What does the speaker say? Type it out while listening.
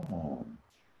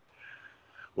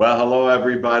Well, hello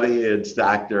everybody. It's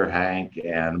Dr. Hank,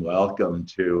 and welcome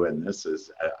to. And this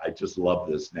is, I just love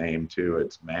this name too.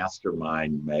 It's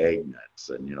Mastermind Magnets.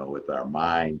 And with our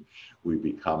mind, we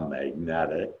become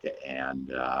magnetic,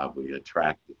 and we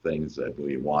attract the things that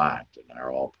we want in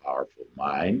our all-powerful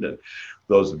mind. And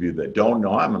those of you that don't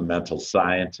know, I'm a mental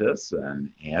scientist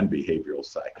and behavioral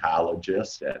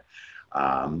psychologist.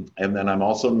 And then I'm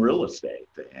also in real estate,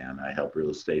 and I help real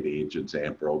estate agents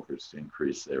and brokers to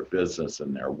increase their business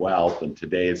and their wealth. And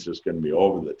today it's just going to be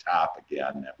over the top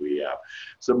again. That we have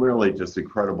some really just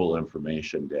incredible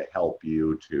information to help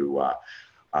you to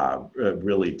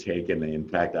really take. And in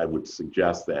fact, I would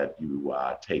suggest that you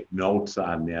take notes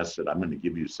on this. And I'm going to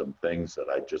give you some things that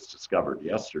I just discovered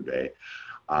yesterday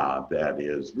that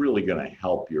is really going to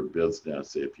help your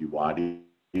business if you want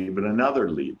even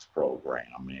another leads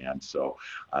program. And so,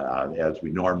 as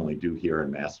we normally do here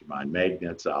in Mastermind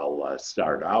Magnets, I'll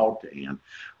start out and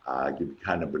give you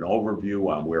kind of an overview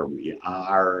on where we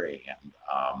are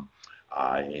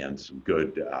and some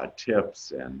good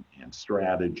tips and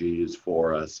strategies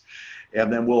for us.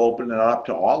 And then we'll open it up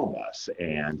to all of us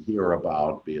and hear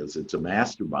about, because it's a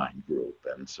mastermind group.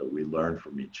 And so we learn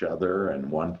from each other,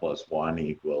 and 1 +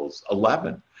 1 =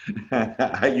 11.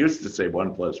 I used to say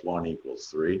 1 + 1 =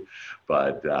 3,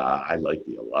 but I like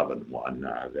the 11 one.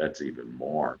 That's even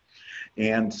more.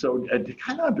 And so to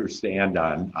kind of understand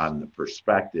on the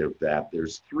perspective that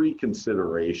there's three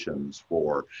considerations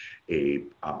for a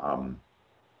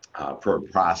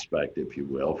prospect, if you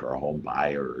will, for a home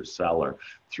buyer or seller,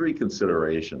 three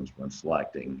considerations when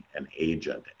selecting an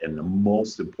agent. And the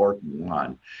most important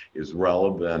one is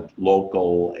relevant,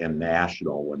 local, and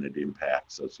national when it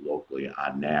impacts us locally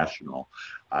on national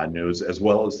news, as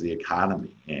well as the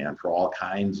economy. And for all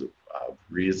kinds of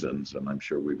reasons, and I'm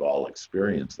sure we've all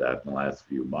experienced that in the last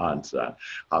few months, how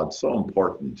it's so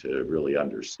important to really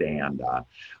understand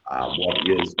what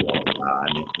is going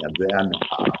on. And then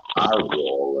our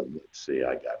role, and let's see,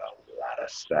 I got a lot of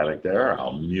static there.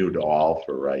 I'll mute all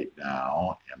for right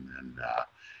now,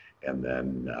 and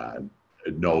then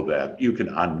know that you can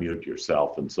unmute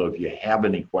yourself. And so if you have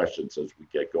any questions as we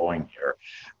get going here,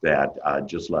 that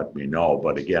just let me know.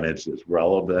 But again, it's this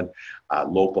relevant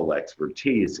local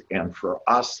expertise. And for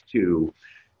us to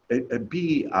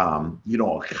be, a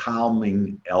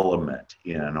calming element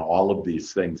in all of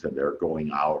these things that are going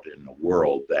out in the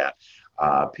world, that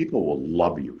people will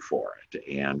love you for it.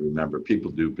 And remember,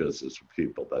 people do business with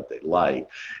people that they like,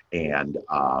 and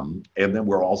then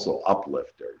we're also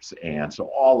uplifters. And so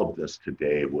all of this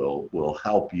today will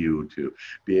help you to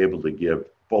be able to give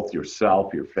both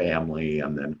yourself, your family,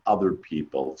 and then other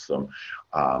people some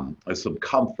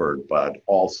comfort, but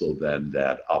also then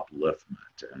that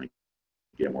upliftment. And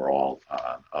again, we're all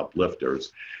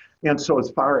uplifters. And so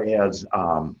as far as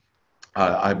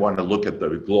I want to look at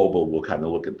the global, we'll kind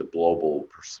of look at the global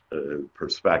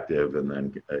perspective, and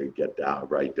then get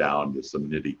right down to some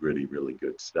nitty gritty, really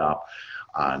good stuff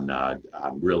on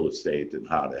real estate and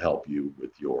how to help you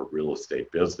with your real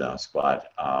estate business.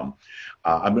 But I'm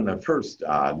going to first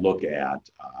look at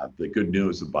the good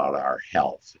news about our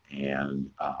health, and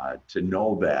to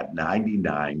know that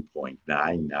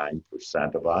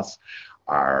 99.99% of us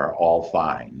are all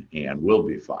fine and will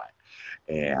be fine.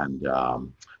 And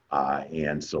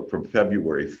so from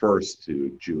February 1st to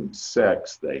June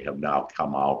 6th, they have now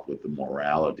come out with the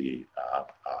mortality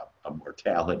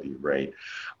rate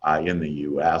in the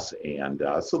U.S. And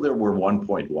so there were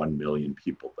 1.1 million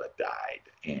people that died.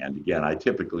 And again, I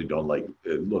typically don't like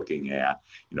looking at,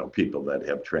 people that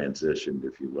have transitioned,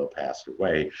 if you will, passed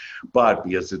away, but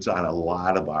because it's on a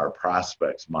lot of our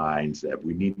prospects' minds that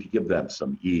we need to give them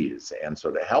some ease. And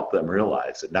so to help them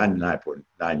realize that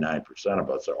 99.99% of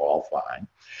us are all fine,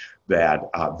 that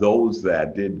those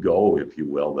that did go, if you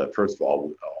will, that first of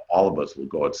all of us will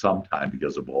go at some time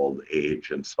because of old age.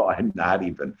 And so I'm not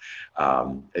even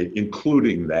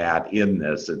including that in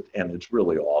this, and it's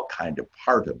really all kind of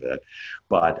part of it.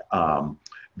 But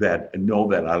that know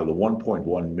that out of the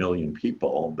 1.1 million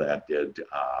people that did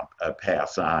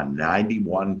pass on,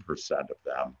 91% of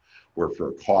them were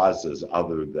for causes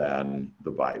other than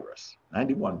the virus.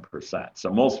 91%. So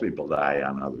most people die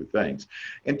on other things.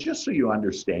 And just so you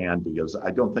understand, because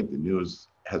I don't think the news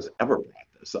has ever brought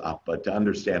this up, but to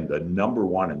understand the number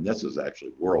one, and this is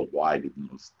actually worldwide, even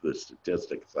though the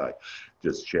statistics I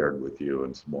just shared with you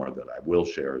and some more that I will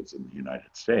share is in the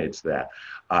United States, that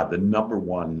the number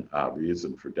one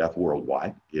reason for death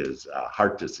worldwide is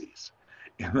heart disease.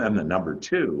 And then the number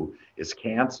two is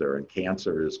cancer, and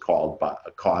cancer is caused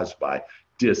by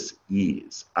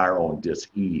dis-ease, our own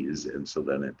dis-ease, and so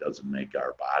then it doesn't make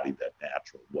our body that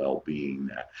natural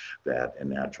well-being, that and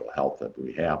natural health that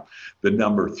we have. The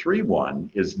number three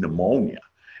one is pneumonia,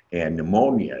 and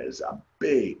pneumonia is a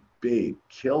big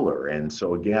killer. And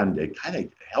so again, to kind of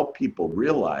help people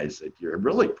realize that you're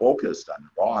really focused on the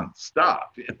wrong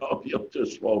stuff. You're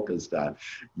just focused on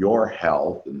your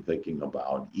health and thinking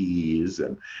about ease.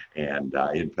 And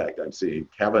in fact, I'm seeing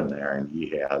Kevin there, and he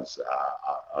has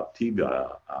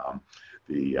Optiva,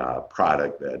 the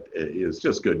product that is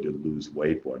just good to lose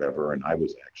weight, whatever. And I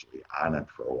was actually on it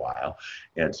for a while.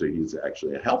 And so he's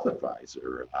actually a health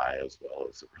advisor as well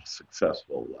as a real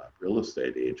successful real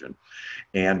estate agent.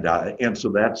 And so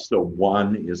that's, so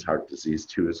one is heart disease,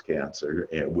 two is cancer,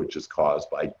 which is caused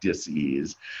by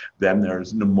disease. Then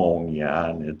there's pneumonia,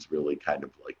 and it's really kind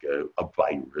of like a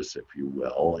virus, if you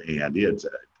will. And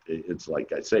it's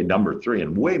like I say, number three,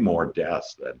 and way more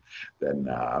deaths than the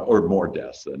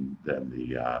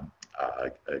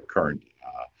current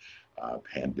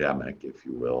pandemic, if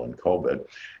you will, and COVID.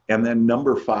 And then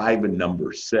number five and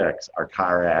number six are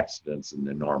car accidents and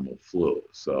the normal flu.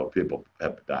 So people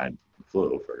have died from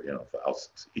flu for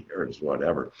thousands of years,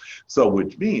 whatever. So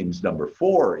which means number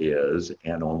four is,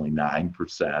 and only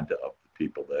 9% of the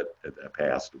people that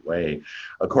passed away,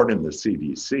 according to the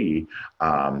CDC,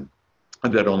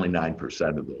 that only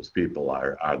 9% of those people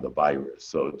are the virus.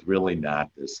 So it's really not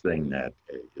this thing that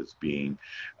is being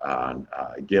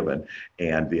given.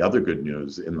 And the other good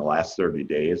news, in the last 30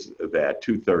 days, that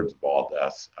 2/3 of all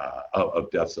deaths,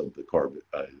 of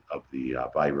the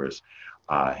virus,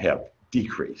 have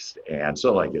decreased. And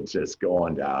so like it's just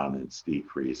going down, it's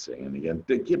decreasing. And again,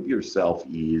 to give yourself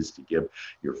ease, to give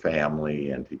your family,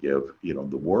 and to give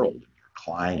the world,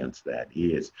 clients, that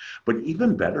is. But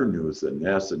even better news than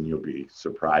this, and you'll be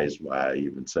surprised why I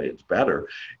even say it's better,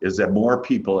 is that more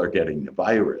people are getting the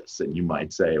virus. And you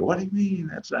might say, what do you mean?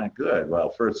 That's not good. Well,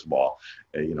 first of all,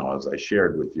 as I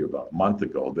shared with you about a month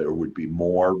ago, there would be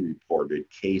more reported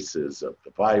cases of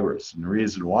the virus. And the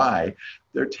reason why,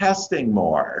 they're testing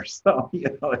more. So,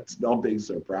 it's no big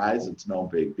surprise. It's no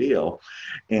big deal.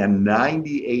 And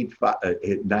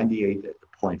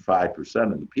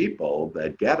 98.5% of the people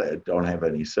that get it don't have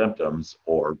any symptoms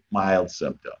or mild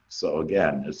symptoms. So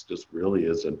again, this just really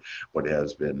isn't what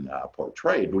has been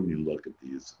portrayed when you look at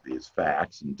these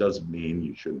facts. And it doesn't mean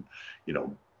you shouldn't,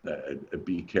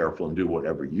 be careful and do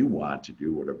whatever you want to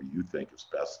do, whatever you think is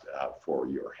best for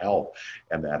your health,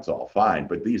 and that's all fine.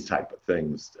 But these type of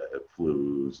things,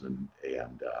 flus and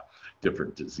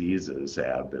different diseases,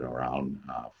 have been around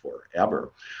forever.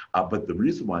 But the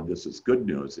reason why this is good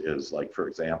news is, like, for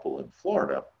example, in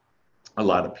Florida, a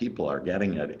lot of people are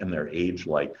getting it in their age,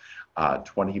 like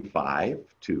 25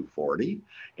 to 40.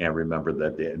 And remember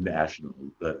that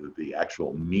the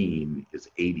actual mean is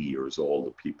 80 years old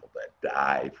of people that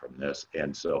die from this.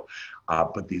 And so,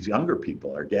 but these younger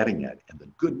people are getting it. And the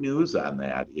good news on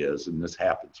that is, and this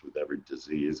happens with every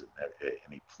disease, and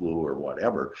any flu or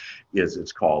whatever, is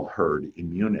it's called herd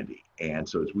immunity. And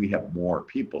so as we have more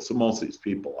people, so most of these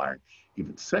people aren't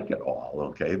even sick at all,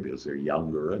 okay, because they're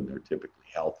younger and they're typically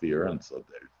healthier, and so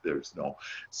there's no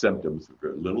symptoms,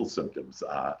 very little symptoms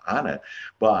on it,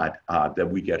 but that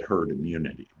we get herd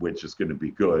immunity, which is going to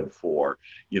be good for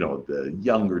the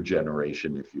younger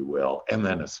generation, if you will, and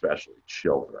then especially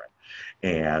children.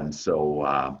 And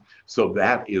so so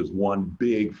that is one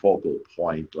big focal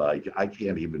point. Like, I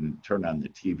can't even turn on the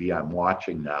TV. I'm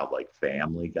watching now, like,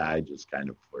 Family Guy, just kind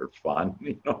of for fun,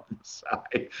 on the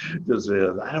side. Just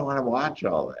I don't want to watch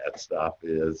all that stuff.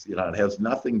 It has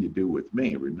nothing to do with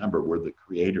me. Remember, we're the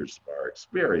creators of our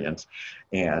experience,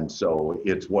 and so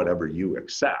it's whatever you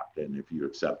accept. And if you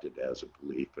accept it as a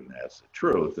belief and as the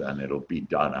truth, then it'll be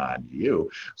done on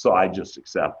you. So I just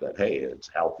accept that, hey, it's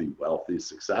healthy, wealthy,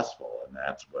 successful, and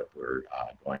that's what we're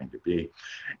going to be.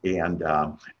 And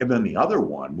then the other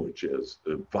one, which is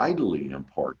vitally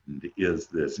important, is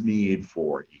this need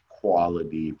for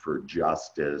equality, for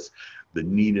justice, the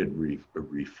needed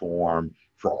reform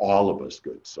for all of us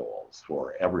good souls,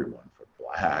 for everyone, from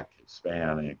Black,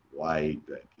 Hispanic, white,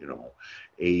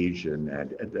 Asian, and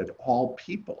that all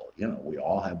people, we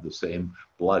all have the same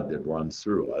blood that runs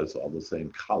through us, all the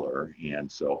same color.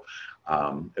 And so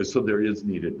there is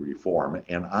needed reform,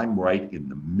 and I'm right in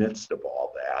the midst of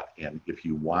all that. And if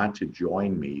you want to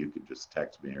join me, you can just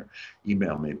text me or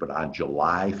email me. But on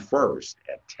July 1st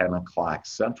at 10 o'clock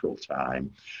Central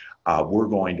Time, we're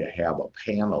going to have a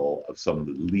panel of some of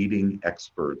the leading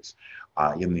experts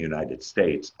in the United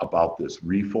States about this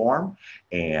reform.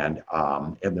 And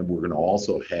then we're going to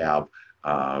also have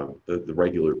the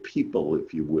regular people,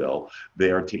 if you will,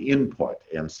 there to input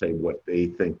and say what they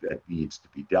think that needs to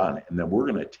be done. And then we're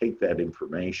going to take that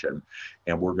information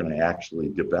and we're going to actually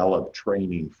develop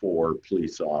training for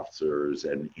police officers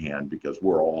and because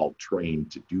we're all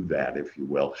trained to do that, if you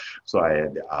will. So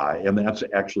and that's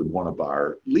actually one of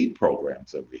our lead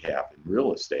programs that we have in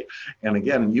real estate. And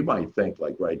again, you might think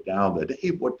like right now that,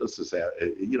 hey, what does this have,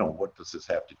 what does this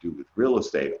have to do with real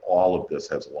estate? All of this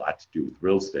has a lot to do with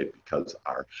real estate because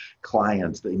our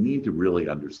clients, they need to really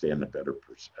understand a better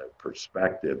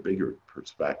perspective, bigger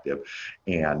perspective.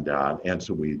 And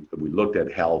so we looked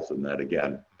at health, and that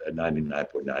again,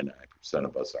 99.99%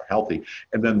 of us are healthy.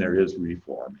 And then there is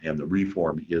reform, and the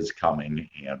reform is coming,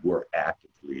 and we're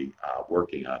actively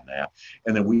working on that.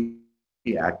 And then we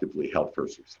actively help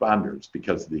first responders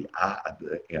because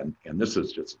and this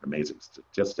is just an amazing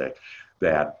statistic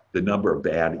that the number of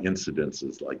bad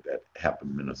incidences like that happen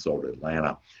in Minnesota,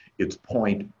 Atlanta, it's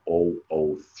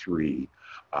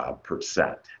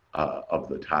 0.003% of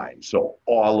the time. So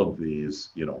all of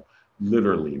these,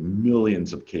 literally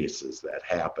millions of cases that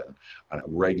happen on a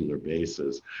regular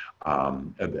basis,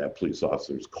 and that police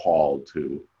officers call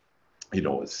to,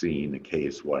 a scene, a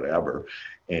case, whatever.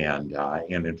 And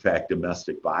in fact,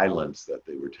 domestic violence that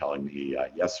they were telling me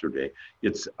yesterday,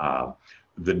 it's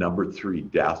the number 3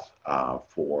 death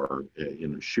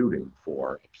in a shooting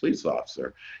for a police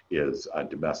officer is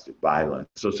domestic violence.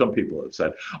 So some people have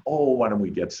said, oh, why don't we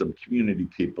get some community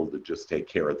people to just take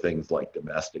care of things like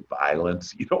domestic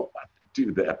violence? You don't want to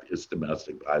do that, is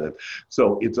domestic violence.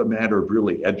 So it's a matter of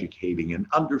really educating and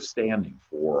understanding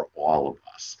for all of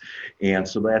us. And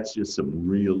so that's just some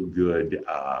real good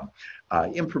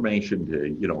information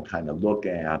to, kind of look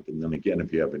at. And then again,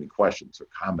 if you have any questions or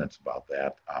comments about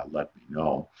that, let me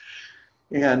know.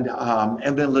 And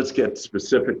then let's get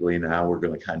specifically now, we're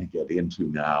going to kind of get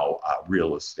into now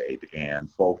real estate.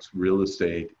 And folks, real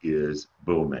estate is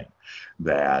booming.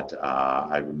 That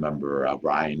I remember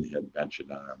Ryan had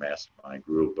mentioned on our mastermind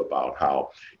group about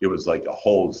how it was like a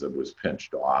hose that was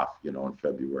pinched off, in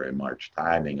February, March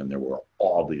timing, and there were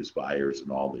all these buyers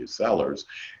and all these sellers.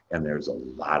 And there's a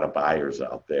lot of buyers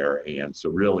out there. And so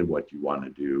really what you want to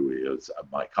do is,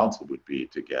 my counsel would be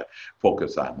to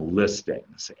focus on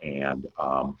listings. And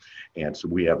so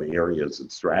we have areas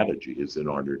and strategies in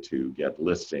order to get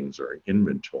listings or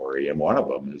inventory. And one of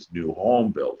them is new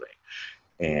home building.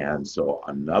 And so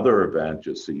another event,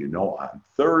 just so you know, on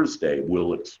Thursday,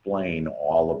 we'll explain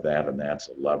all of that, and that's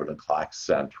 11 o'clock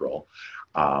Central.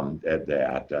 And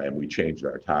we changed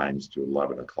our times to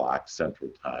 11 o'clock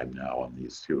Central Time now on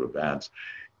these 2 events.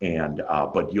 And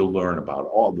but you'll learn about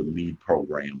all the lead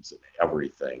programs and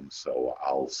everything. So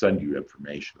I'll send you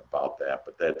information about that.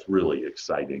 But that's really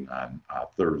exciting on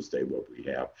Thursday, what we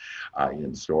have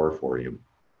in store for you.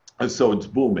 So it's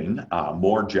booming.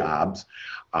 More jobs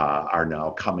are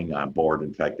now coming on board.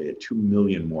 In fact, they had 2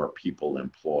 million more people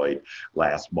employed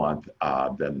last month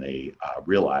than they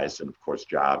realized. And of course,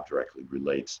 job directly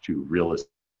relates to real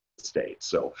estate.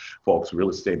 So folks, real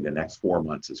estate in the next 4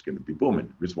 months is going to be booming.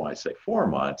 The reason why I say 4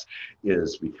 months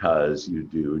is because you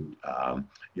do,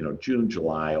 June,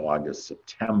 July, August,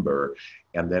 September,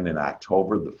 and then in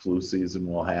October, the flu season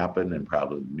will happen and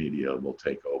probably the media will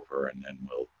take over, and then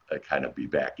we'll kind of be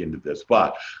back into this.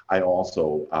 But I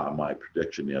also, my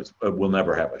prediction is we'll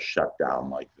never have a shutdown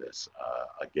like this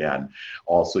again.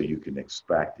 Also, you can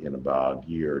expect in about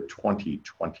year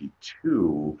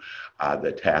 2022,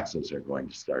 the taxes are going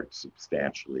to start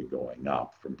substantially going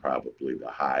up from probably the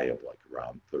high of like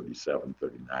around 37,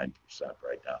 39%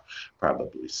 right now,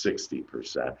 probably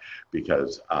 60%,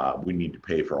 because we need to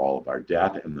pay for all of our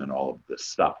debt and then all of the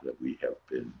stuff that we have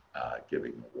been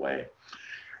giving away.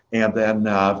 And then,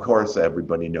 of course,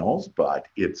 everybody knows, but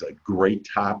it's a great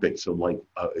topic. So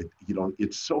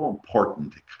it's so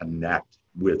important to connect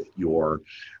with your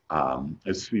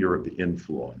sphere of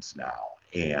influence now.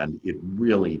 And it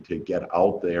really to get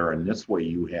out there, and this way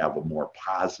you have a more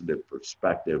positive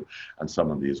perspective on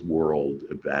some of these world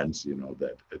events,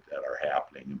 that are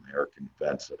happening, American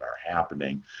events that are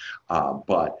happening.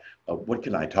 But what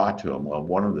can I talk to them? Well,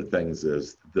 one of the things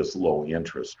is this low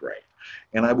interest rate.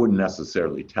 And I wouldn't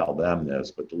necessarily tell them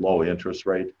this, but the low interest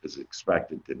rate is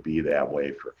expected to be that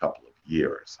way for a couple of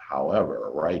years. However,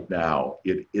 right now,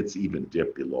 it's even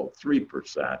dipped below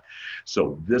 3%.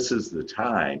 So this is the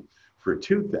time for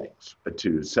 2 things: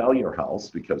 to sell your house,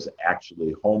 because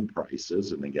actually home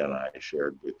prices, and again, I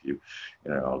shared with you,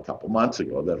 a couple months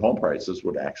ago that home prices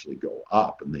would actually go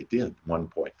up, and they did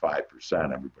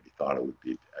 1.5%. Everybody thought it would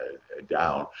be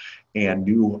down. And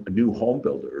new home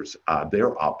builders,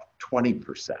 they're up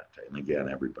 20%. And again,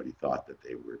 everybody thought that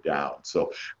they were down.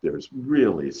 So there's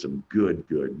really some good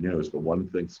news. But one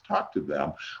thing to talk to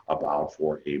them about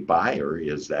for a buyer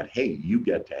is that, hey, you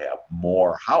get to have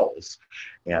more house.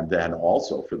 And then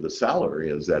also for the seller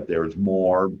is that there's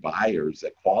more buyers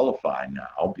that qualify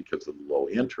now because of the low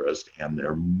interest, and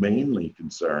they're mainly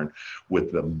concerned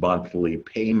with the monthly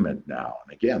payment now.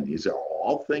 And again, these are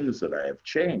all things that have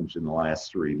changed in the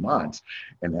last 3 months.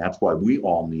 And that's why we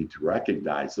all need to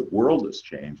recognize the world has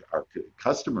changed, our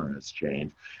customer has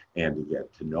changed, and to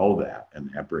get to know that.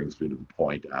 And that brings me to the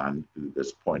point on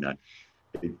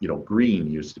green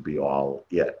used to be all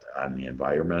it on the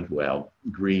environment. Well,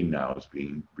 green now is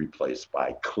being replaced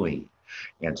by clean.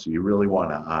 And so you really want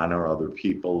to honor other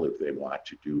people if they want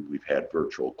to do, we've had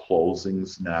virtual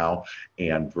closings now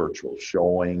and virtual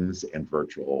showings and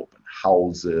virtual open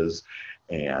houses.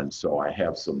 And so I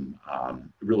have some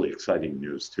really exciting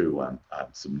news too on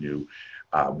some new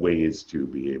ways to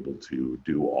be able to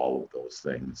do all of those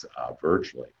things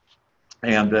virtually.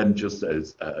 And then just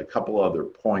as a couple other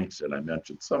points, and I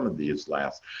mentioned some of these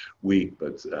last week,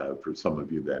 but for some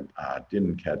of you that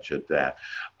didn't catch it, that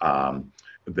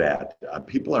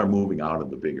people are moving out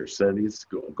of the bigger cities,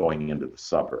 going into the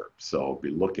suburbs. So be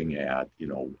looking at,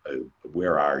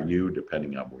 where are you,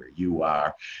 depending on where you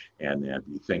are, and then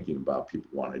be thinking about people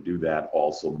want to do that.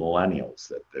 Also millennials,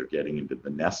 that they're getting into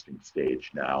the nesting stage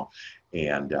now.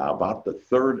 And about the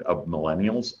third of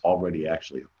millennials already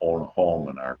actually own a home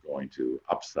and are going to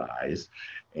upsize.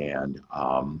 And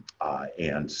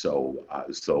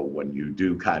so when you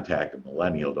do contact a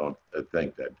millennial, don't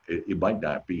think that it might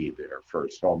not be their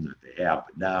first home that they have,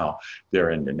 but now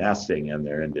they're into nesting, and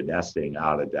they're into nesting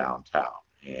out of downtown.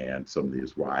 And some of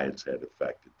these riots had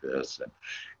affected this,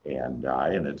 and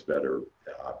it's better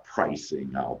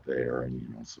pricing out there,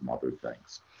 and some other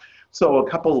things. So a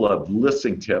couple of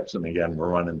listing tips, and again, we're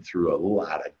running through a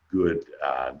lot of good,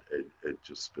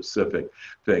 just specific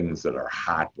things that are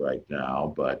hot right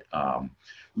now, but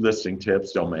listing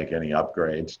tips: don't make any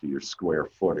upgrades to your square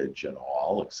footage at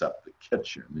all, except the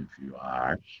kitchen. If you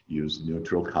are, use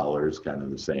neutral colors, kind of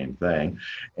the same thing,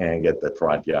 and get the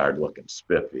front yard looking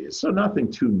spiffy. So nothing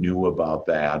too new about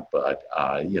that, but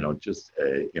just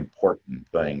important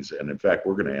things. And in fact,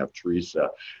 we're going to have Teresa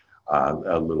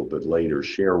a little bit later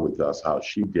share with us how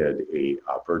she did a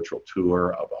virtual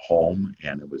tour of a home,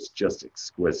 and it was just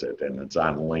exquisite. And it's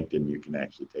on LinkedIn. You can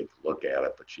actually take a look at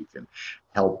it, but she can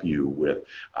help you with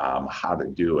how to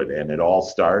do it. And it all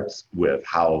starts with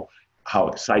how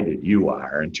excited you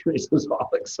are. And Teresa's all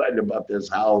excited about this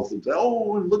house and said,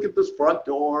 oh, look at this front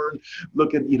door.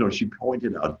 Look at, she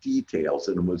pointed out details,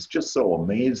 and it was just so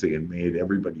amazing and made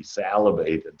everybody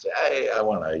salivate and say, hey, I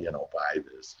want to, buy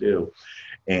this too.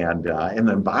 And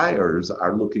then buyers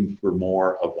are looking for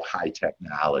more of the high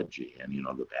technology and,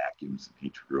 the vacuums in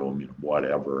each room,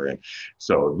 whatever. And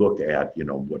so look at,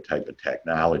 what type of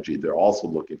technology. They're also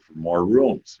looking for more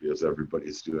rooms, because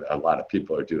a lot of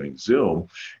people are doing Zoom.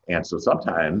 And so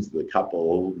sometimes the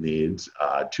couple needs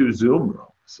 2 Zoom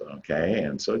rooms. Okay.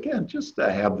 And so again, just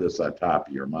to have this on top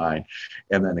of your mind.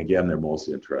 And then again, they're most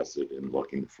interested in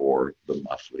looking for the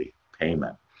monthly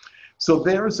payment. So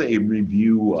there's a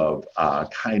review of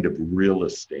kind of real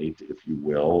estate, if you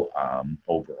will,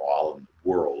 overall in the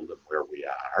world and where we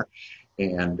are.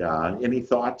 And any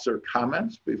thoughts or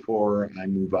comments before I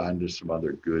move on to some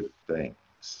other good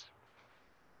things?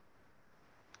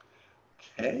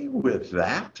 Okay, with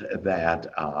that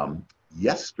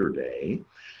yesterday,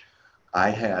 I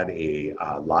had a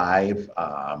live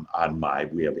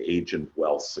we have Agent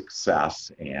Wealth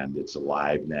Success, and it's a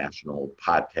live national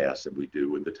podcast that we do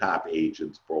with the top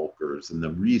agents, brokers, and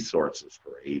the resources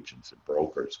for agents and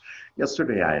brokers.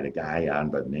 Yesterday, I had a guy on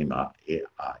by the name of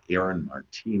Aaron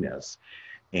Martinez,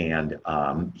 and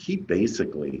he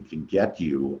basically can get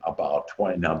you about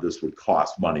 20. Now, this would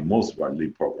cost money. Most of our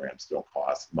lead programs don't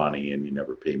cost money, and you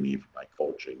never pay me for my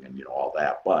coaching and all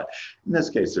that. But in this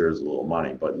case, there is a little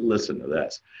money. But listen to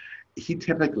this. He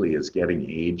typically is getting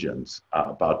agents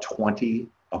about 20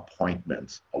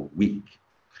 appointments a week.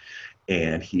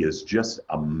 And he is just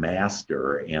a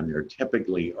master, and they're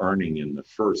typically earning in the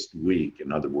first week.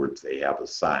 In other words, they have a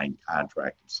signed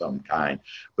contract of some kind,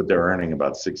 but they're earning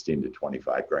about 16 to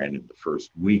 25 grand in the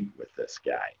first week with this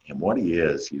guy. And what he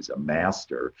is, he's a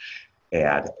master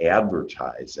at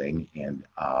advertising and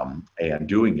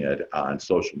doing it on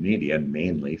social media, and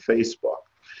mainly Facebook.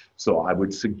 So I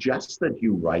would suggest that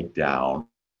you write down,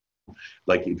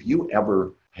 like if you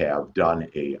ever have done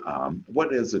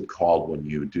what is it called when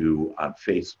you do on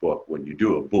Facebook, when you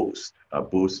do a boost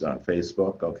on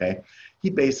Facebook, okay? He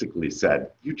basically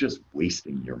said, you're just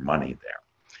wasting your money there.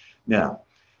 Now,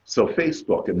 So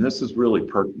Facebook, and this is really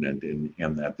pertinent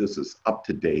in that this is up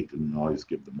to date and always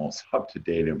give the most up to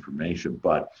date information,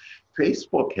 but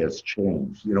Facebook has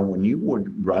changed. You know, when you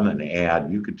would run an ad,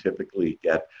 you could typically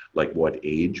get like what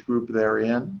age group they're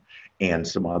in and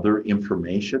some other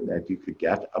information that you could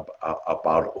get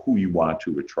about who you want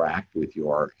to attract with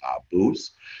your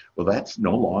boost. Well, that's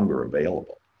no longer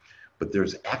available. But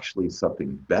there's actually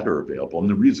something better available. And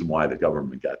the reason why the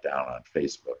government got down on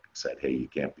Facebook and said, hey, you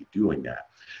can't be doing that.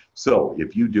 So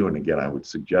if you do, and again, I would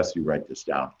suggest you write this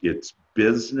down, it's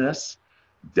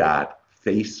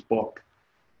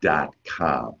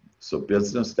business.facebook.com. So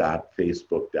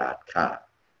business.facebook.com.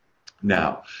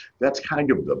 Now, that's kind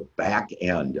of the back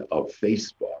end of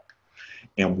Facebook.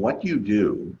 And what you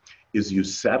do is you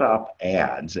set up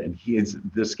ads, and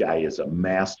this guy is a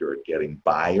master at getting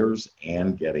buyers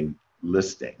and getting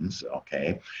listings,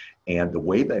 okay? And the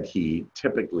way that he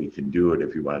typically can do it,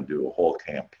 if you want to do a whole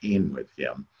campaign with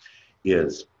him,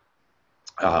 is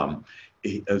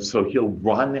so he'll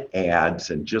run ads,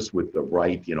 and just with the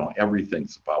right, you know,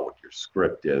 everything's about what your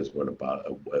script is, what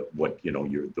about what you know,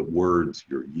 the words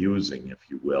you're using, if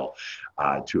you will,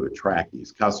 to attract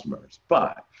these customers.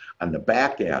 But on the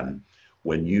back end,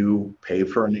 when you pay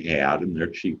for an ad, and they're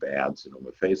cheap ads, you know,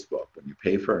 with Facebook, when you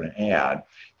pay for an ad,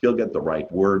 he'll get the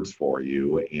right words for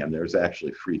you. And there's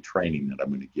actually free training that I'm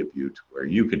going to give you to where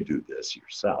you can do this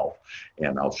yourself.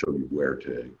 And I'll show you where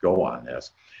to go on this.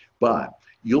 But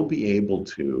you'll be able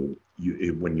to,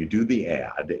 when you do the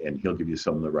ad, and he'll give you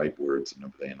some of the right words and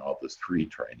everything, and all this free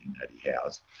training that he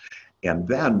has. And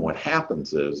then what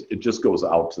happens is it just goes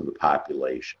out to the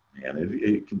population, and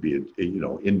it can be, you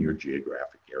know, in your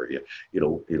geographic area,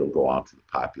 it'll go out to the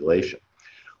population.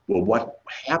 Well, what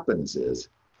happens is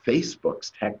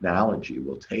Facebook's technology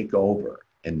will take over,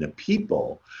 and the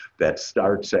people that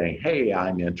start saying, hey,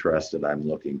 I'm interested, I'm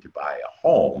looking to buy a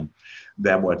home,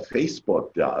 then what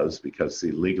Facebook does, because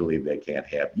see, legally they can't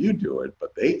have you do it,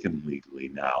 but they can legally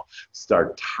now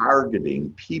start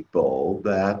targeting people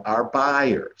that are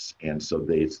buyers. And so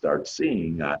they start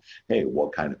seeing, hey,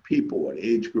 what kind of people, what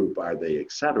age group are they,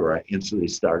 et cetera. And so they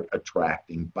start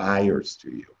attracting buyers to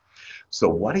you. So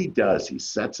what he does, he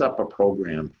sets up a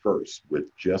program first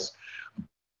with just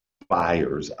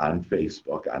buyers on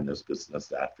Facebook, on this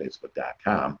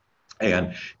business.facebook.com,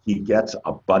 and he gets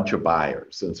a bunch of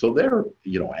buyers. And so they're,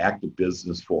 you know, active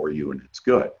business for you, and it's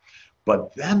good.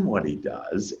 But then what he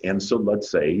does, and so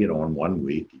let's say, you know, in 1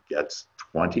 week, he gets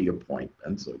 20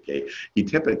 appointments, okay? He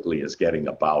typically is getting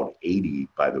about 80,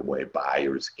 by the way,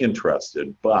 buyers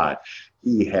interested, but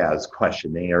he has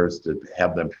questionnaires to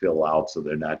have them fill out so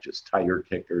they're not just tire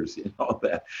kickers, you know,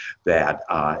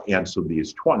 and so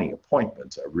these 20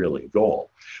 appointments are really gold.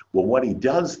 Well, what he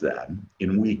does then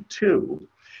in week 2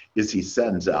 is he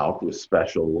sends out, with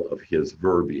special of his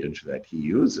verbiage that he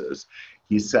uses,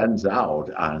 he sends out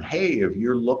on, hey, if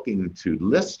you're looking to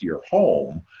list your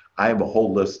home, I have a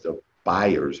whole list of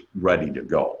buyers ready to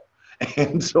go.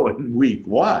 And so in week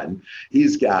 1,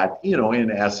 he's got, you know, in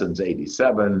essence,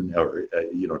 87, or,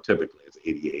 you know, typically it's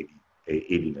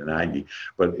 80 to 90,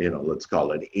 but, you know, let's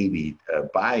call it 80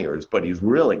 buyers, but he's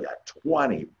really got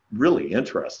 20 really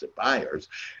interested buyers.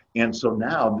 And so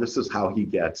now this is how he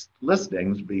gets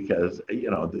listings, because,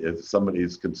 you know, if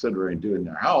somebody's considering doing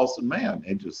their house, and man,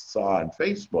 they just saw on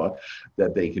Facebook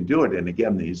that they can do it. And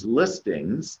again, these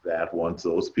listings, that once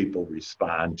those people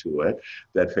respond to it,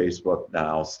 that Facebook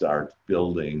now starts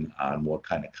building on what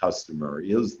kind of customer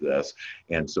is this.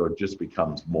 And so it just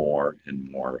becomes more and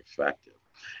more effective.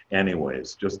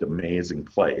 Anyways, just amazing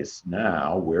place.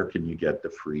 Now, where can you get the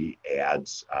free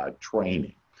ads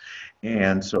training?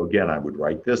 And so again, I would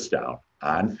write this down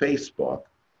on Facebook,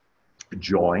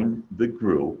 join the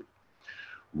group,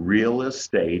 Real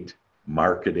Estate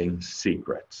Marketing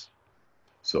Secrets.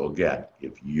 So again,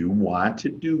 if you want to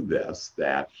do this,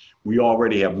 that we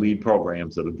already have lead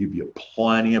programs that'll give you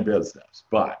plenty of business,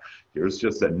 but here's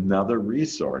just another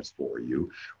resource for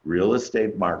you, Real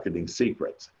Estate Marketing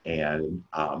Secrets. And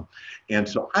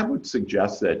so I would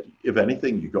suggest that if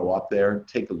anything, you go up there,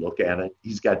 take a look at it.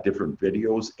 He's got different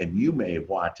videos, and you may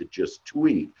want to just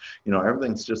tweak. You know,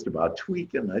 everything's just about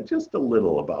tweaking just a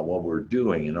little about what we're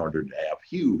doing in order to have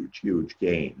huge, huge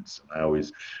gains. And I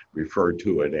always refer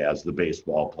to it as the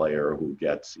baseball player who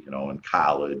gets, you know, in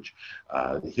college,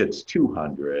 hit hits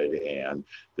 200, and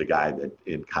the guy that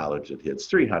in college that hits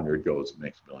 300 goes and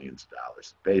makes millions of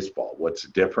dollars in baseball. What's the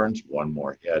difference? One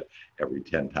more hit every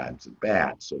 10 times at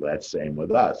bat. So that's same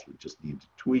with us. We just need to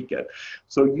tweak it.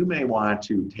 So you may want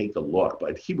to take a look,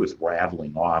 but he was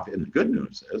rattling off. And the good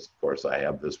news is, of course, I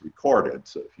have this recorded.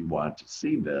 So if you want to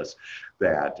see this,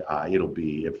 that it'll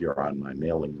be, if you're on my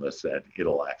mailing list, that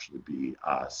it'll actually be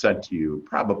sent to you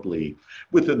probably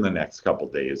within the next couple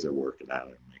of days. They're working on it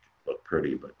and make it look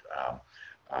pretty, but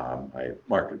my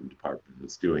marketing department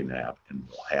is doing that and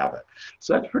we'll have it.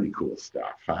 So that's pretty cool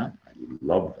stuff, huh? I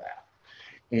love that.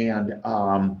 And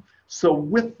so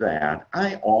with that,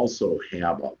 I also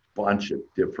have a bunch of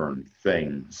different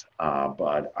things,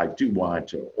 but I do want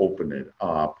to open it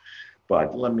up.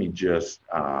 But let me just,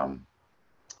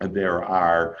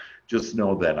 just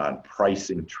know that on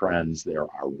pricing trends, there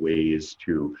are ways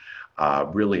to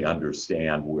really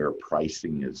understand where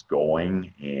pricing is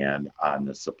going. And on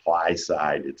the supply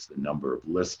side, it's the number of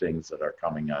listings that are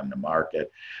coming on the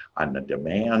market. On the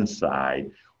demand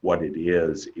side, what it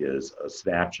is a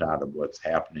snapshot of what's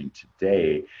happening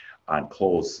today on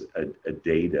close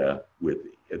data with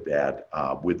that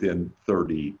within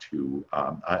 30 to,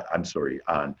 on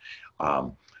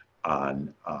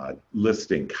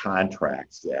listing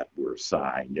contracts that were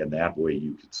signed, and that way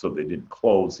you could, so they didn't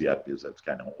close yet because that's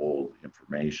kind of old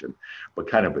information, but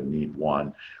kind of a neat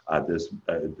one. This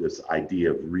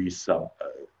idea of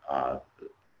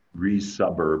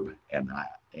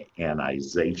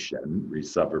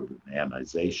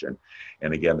resuburbanization,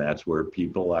 and again, that's where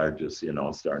people are just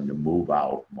starting to move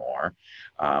out more.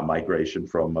 Migration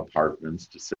from apartments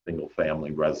to single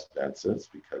family residences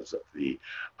because of the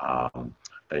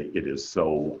it is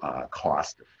so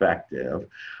cost effective.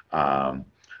 The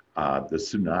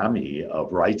tsunami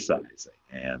of right sizing,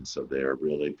 and so there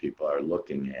really people are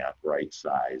looking at right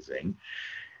sizing.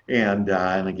 And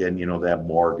again, that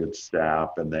mortgage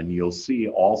step. And then you'll see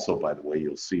also, by the way,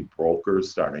 you'll see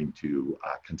brokers starting to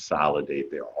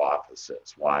consolidate their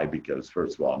offices. Why? Because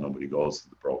first of all, nobody goes to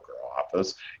the broker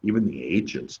office. Even the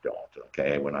agents don't,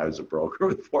 okay? When I was a broker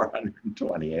with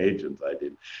 420 agents, I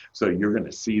did. So you're going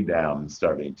to see them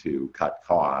starting to cut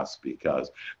costs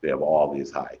because they have all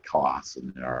these high costs.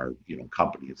 And there are,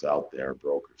 companies out there,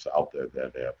 brokers out there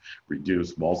that have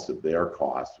reduced most of their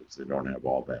costs because they don't have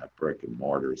all that brick and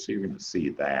mortar. So you're going to see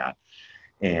that.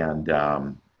 And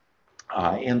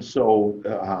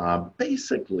so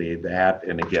basically that,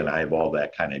 and again, I have all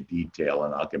that kind of detail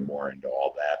and I'll get more into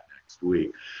all that next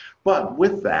week. But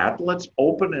with that, let's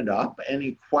open it up.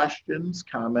 Any questions,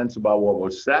 comments about what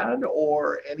was said,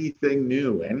 or anything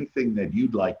new, anything that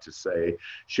you'd like to say,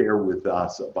 share with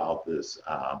us about this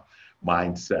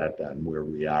mindset and where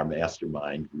we are,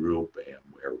 mastermind group, and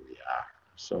where we are.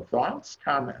 So thoughts,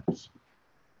 comments?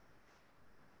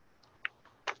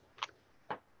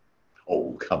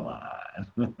 Oh, come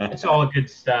on. It's all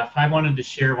good stuff. I wanted to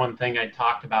share one thing I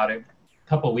talked about a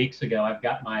couple weeks ago. I've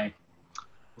got my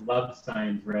love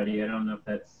signs ready. I don't know if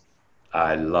that's...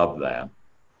 I love that.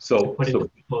 So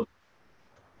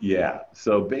yeah,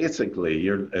 so basically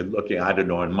you're looking, I don't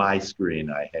know, on my screen,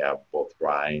 I have both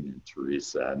Ryan and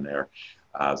Teresa, and they're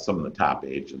some of the top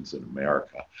agents in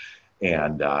America.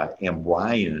 And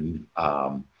Ryan,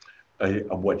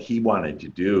 what he wanted to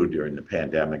do during the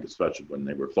pandemic, especially when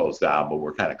they were closed down, but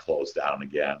we're kind of closed down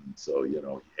again. So,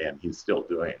 and he's still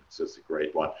doing it. It's just a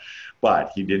great one.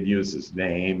 But he didn't use his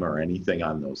name or anything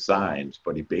on those signs,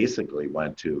 but he basically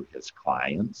went to his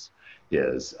clients,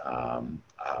 his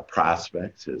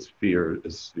prospects, his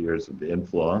spheres of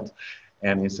influence.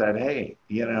 And he said, hey,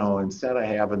 instead of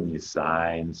having these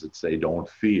signs that say don't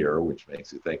fear, which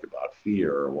makes you think about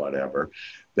fear or whatever,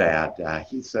 that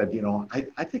he said,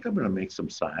 I think I'm going to make some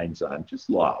signs on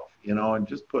just love, and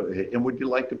just and would you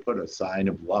like to put a sign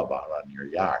of love out on your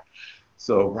yard?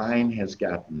 So Ryan has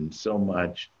gotten so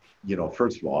much,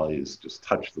 first of all, he's just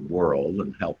touched the world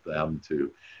and helped them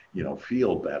to,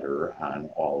 feel better on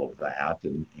all of that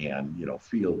and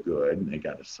feel good. And they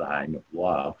got a sign of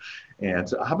love. And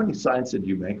so how many signs did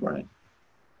you make, Ryan?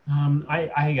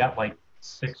 I got like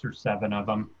 6 or 7 of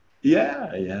them.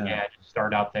 Yeah. Just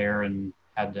start out there and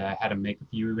had to make a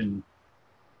few. And,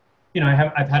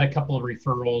 I've had a couple of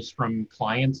referrals from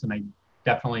clients, and I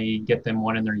definitely get them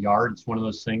one in their yard. It's one of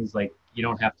those things, like, you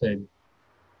don't have to,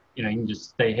 you can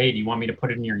just say, hey, do you want me to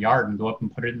put it in your yard, and go up and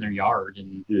put it in their yard?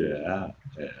 And so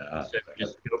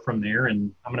just go from there.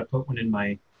 And I'm going to put one in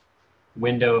my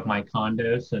window of my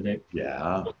condo so that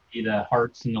you'll see the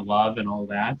hearts and the love and all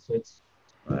that. So it's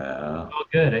all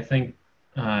good. I think,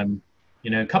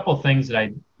 a couple of things that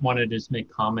I wanted to just make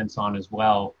comments on as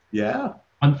well. Yeah.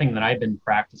 One thing that I've been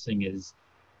practicing is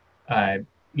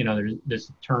there's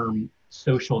this term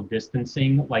social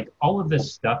distancing. Like all of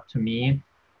this stuff to me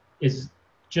is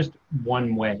just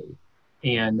one way.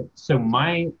 And so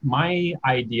my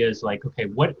idea is like, okay,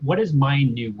 what is my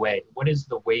new way? What is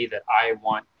the way that I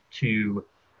want to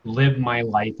live my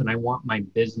life and I want my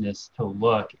business to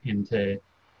look into?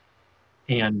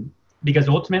 And because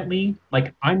ultimately,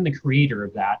 like I'm the creator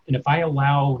of that. And if I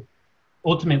allow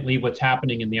ultimately what's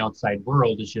happening in the outside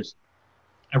world is just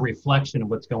a reflection of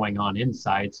what's going on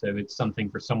inside. So it's something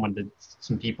for some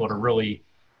people to really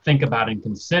think about and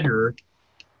consider.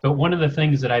 But one of the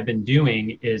things that I've been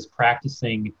doing is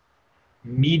practicing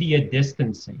media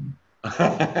distancing.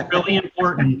 Really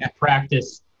important to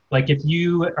practice. Like if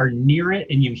you are near it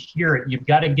and you hear it, you've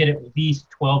got to get at least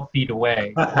 12 feet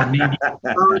away, or maybe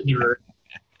further.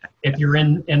 If you're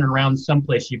in and around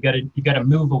someplace, you've got to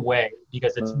move away,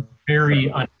 because it's very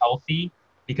unhealthy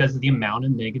because of the amount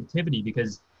of negativity.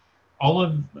 Because all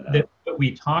of what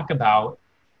we talk about,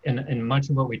 and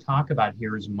much of what we talk about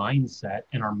here is mindset,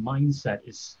 and our mindset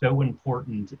is so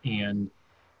important. And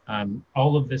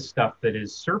all of this stuff that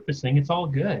is surfacing, it's all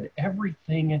good.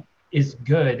 Everything is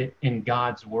good in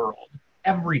God's world.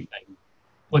 Everything.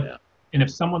 But and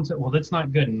if someone said, well, that's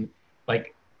not good, and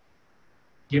like,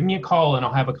 give me a call and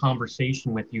I'll have a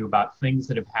conversation with you about things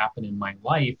that have happened in my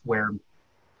life where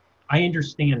I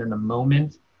understand in the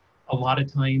moment, a lot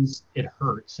of times it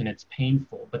hurts and it's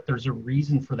painful, but there's a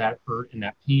reason for that hurt, and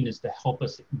that pain is to help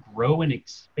us grow and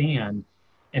expand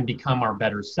and become our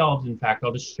better selves. In fact,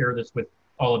 I'll just share this with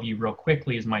all of you real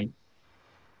quickly. Is my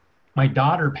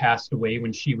daughter passed away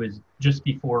when she was just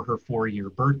before her 4-year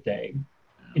birthday.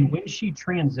 And when she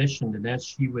transitioned, and as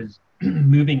she was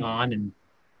moving on, and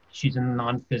she's in the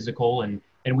non-physical, and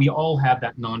we all have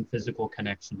that non-physical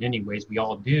connection anyways, we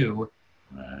all do.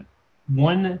 Right.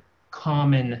 One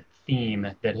common theme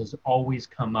that has always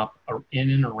come up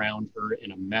in and around her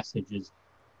in a message is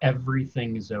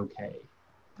everything is okay.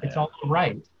 It's all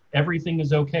right. Everything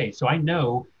is okay. So I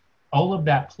know all of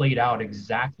that played out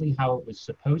exactly how it was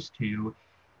supposed to.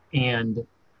 And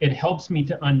it helps me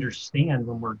to understand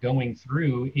when we're going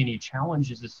through any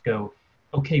challenges, is go,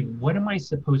 okay, what am I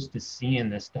supposed to see in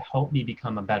this to help me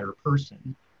become a better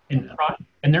person? And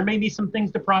there may be some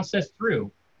things to process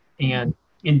through and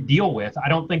deal with. I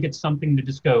don't think it's something to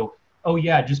just go, oh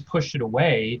yeah, just push it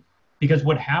away. Because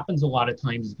what happens a lot of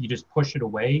times is if you just push it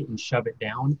away and shove it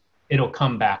down, it'll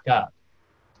come back up.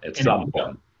 At some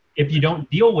point. If you don't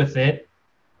deal with it,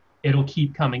 it'll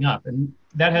keep coming up. And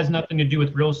that has nothing to do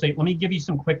with real estate. Let me give you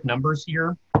some quick numbers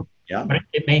here. Yeah. But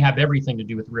it may have everything to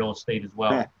do with real estate as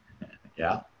well.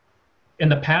 Yeah. In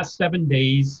the past 7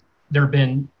 days, there have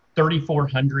been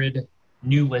 3,400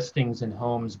 new listings and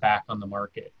homes back on the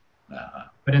market.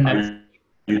 But in that,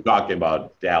 you're talking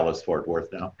about Dallas, Fort Worth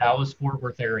now? Dallas, Fort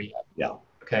Worth area. Yeah.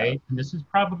 Okay. And this is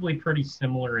probably pretty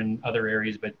similar in other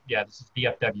areas, but yeah, this is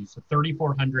DFW. So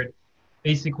 3,400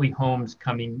 basically homes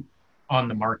coming on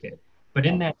the market. But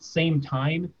in that same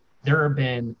time, there have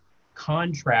been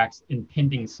contracts and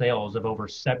pending sales of over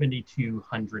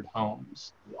 7,200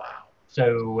 homes. Wow.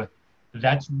 So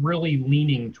that's really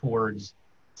leaning towards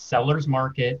seller's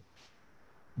market.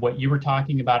 What you were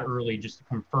talking about early, just to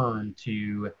confirm,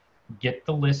 to get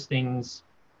the listings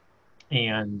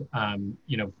and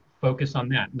focus on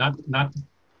that. Not to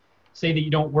say that you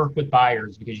don't work with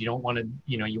buyers, because you don't want to,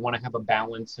 you want to have a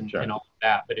balance and all of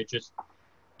that, but it just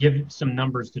give some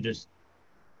numbers to just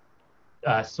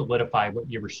solidify what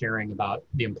you were sharing about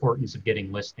the importance of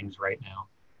getting listings right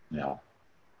now.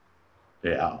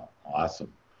 Yeah,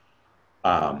 awesome.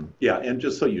 And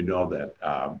just so you know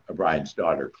that Brian's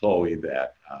daughter, Chloe,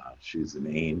 that she's an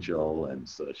angel, and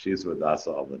so she's with us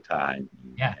all the time,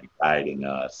 and guiding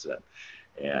us,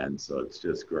 and so it's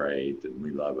just great, and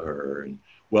we love her and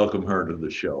welcome her to the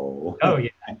show. Oh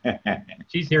yeah,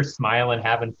 she's here smiling,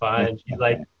 having fun. She's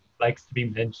likes to be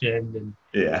mentioned, and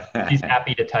she's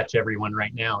happy to touch everyone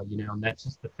right now, and that's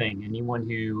just the thing. Anyone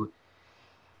who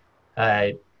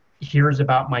hears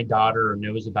about my daughter or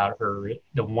knows about her,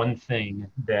 the one thing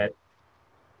that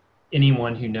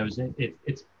anyone who knows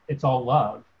it's all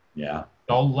love. Yeah. It's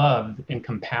all love and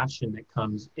compassion that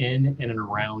comes in and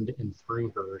around and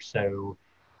through her. So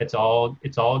it's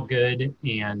all good.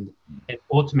 And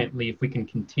ultimately, if we can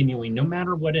continually, no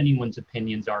matter what anyone's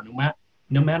opinions are,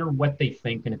 no matter what they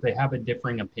think, and if they have a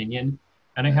differing opinion,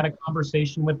 and I had a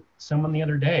conversation with someone the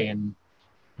other day and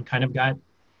kind of got,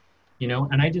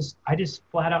 and I just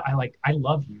flat out, I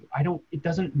love you. It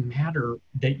doesn't matter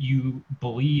that you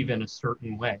believe in a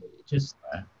certain way. Just,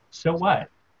 so what?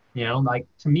 To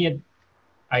me,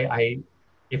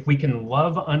 if we can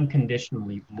love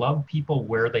unconditionally, love people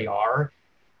where they are,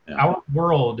 Yeah. our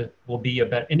world will be a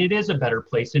better, and it is a better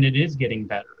place, and it is getting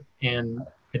better. And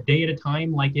a day at a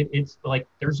time, like it's like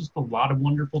there's just a lot of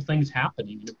wonderful things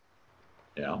happening.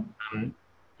 Yeah. Um,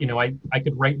 I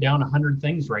could write down 100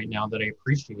 things right now that I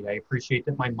appreciate. I appreciate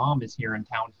that my mom is here in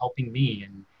town helping me,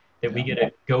 and that we Yeah. get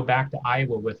to go back to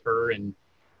Iowa with her and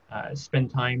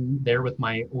spend time there with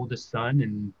my oldest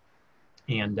son.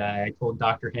 And I told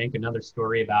Dr. Hank another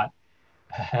story about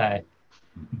uh,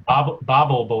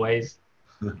 Bobble Boys.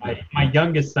 My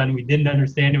youngest son, we didn't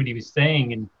understand what he was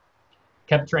saying and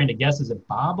kept trying to guess. Is it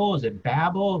Bobble? Is it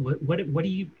Babble? What do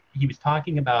you? He was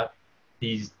talking about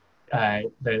these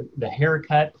the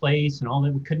haircut place and all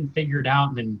that. We couldn't figure it out.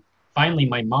 And then finally,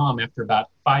 my mom, after about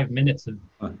 5 minutes of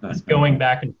us going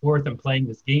back and forth and playing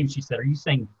this game, she said, "Are you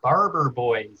saying Barber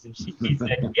Boys?" And he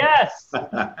said, "Yes."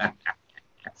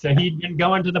 So he'd been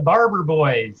going to the Barber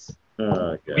Boys.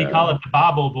 Oh, We call God. it the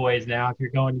Bobble Boys now if you're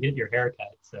going to get your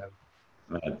haircut. That-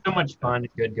 So much fun,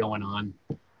 good going on.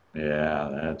 Yeah,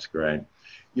 that's great.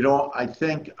 I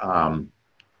think I'm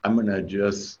going to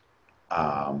just,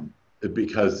 um,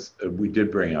 because we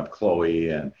did bring up Chloe,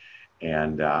 and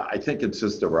I think it's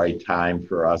just the right time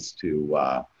for us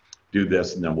to do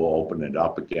this, and then we'll open it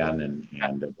up again. And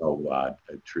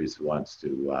Teresa wants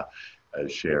to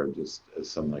share just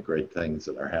some of the great things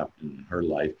that are happening in her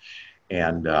life.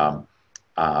 And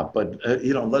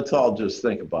let's all just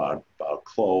think about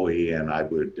Chloe, and I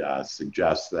would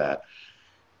suggest that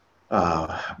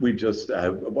why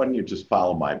don't you just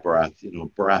follow my breath?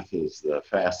 Breath is the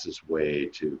fastest way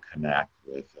to connect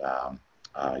with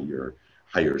your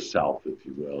higher self, if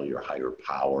you will, your higher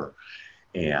power.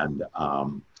 And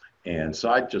so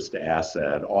I just ask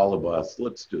that all of us,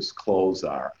 let's just close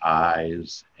our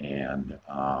eyes and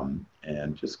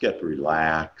just get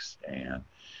relaxed.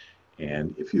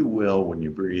 And if you will, when you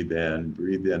breathe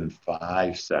in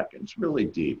 5 seconds, really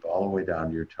deep, all the way down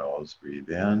to your toes. Breathe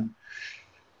in.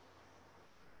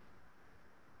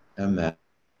 And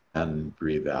then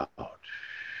breathe out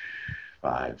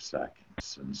 5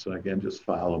 seconds. And so again, just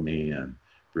follow me and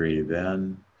breathe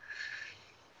in.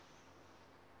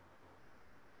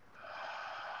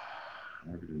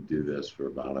 We're going to do this for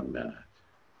about a minute.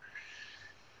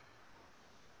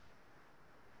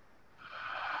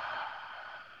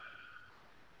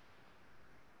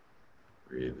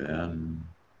 Breathe in.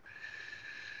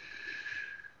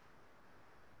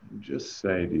 And just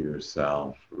say to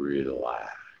yourself,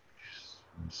 relax.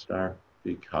 And start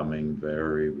becoming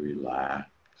very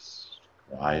relaxed.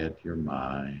 Quiet your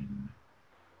mind.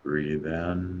 Breathe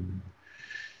in.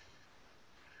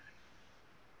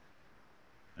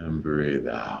 And breathe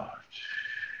out.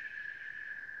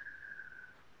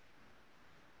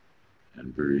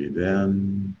 And breathe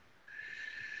in.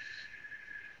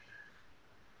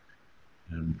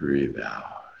 And breathe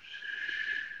out.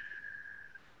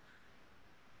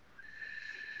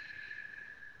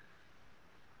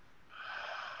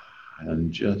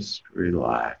 And just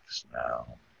relax now.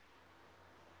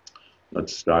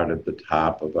 Let's start at the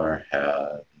top of our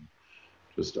head.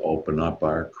 Just open up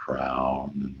our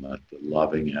crown and let the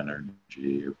loving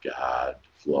energy of God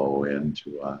flow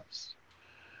into us.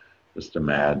 Just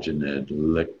imagine it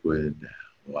liquid,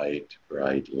 white,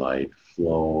 bright light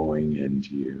flowing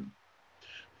into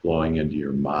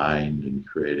your mind and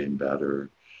creating better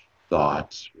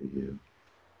thoughts for you,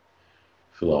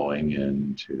 flowing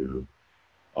into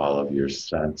all of your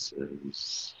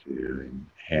senses to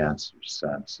enhance your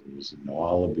senses and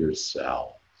all of your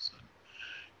cells, and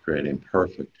creating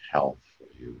perfect health for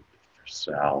you with your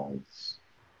cells,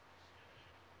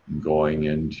 and going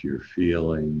into your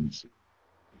feelings,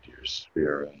 into your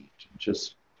spirit, and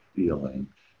just feeling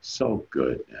so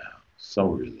good now, so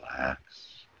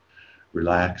relaxed.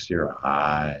 Relax your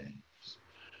eyes,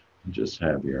 and just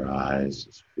have your eyes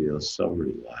just feel so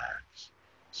relaxed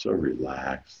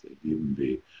they'd even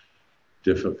be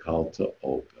difficult to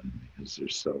open because they're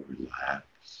so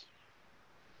relaxed.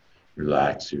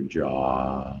 Relax your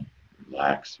jaw,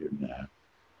 relax your neck,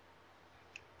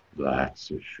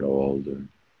 relax your shoulders,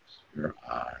 your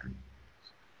arms.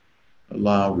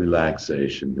 Allow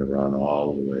relaxation to run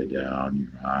all the way down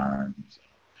your arms,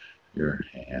 your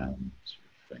hands,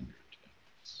 your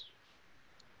fingertips.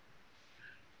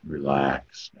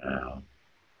 Relax now.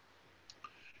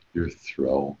 Your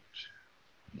throat,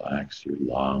 relax your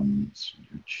lungs,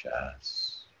 your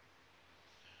chest.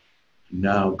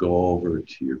 Now go over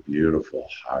to your beautiful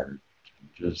heart and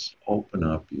just open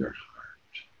up your heart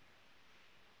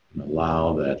and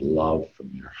allow that love from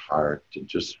your heart to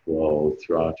just flow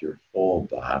throughout your whole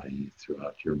body,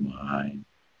 throughout your mind,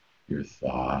 your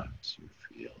thoughts, your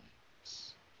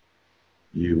feelings.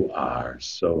 You are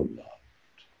so loved.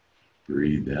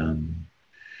 Breathe in.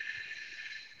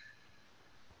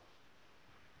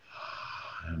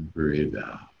 And breathe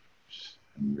out.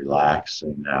 And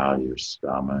relaxing now your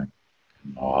stomach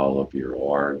and all of your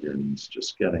organs,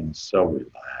 just getting so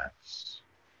relaxed,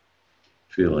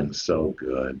 feeling so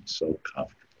good, so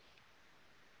comfortable,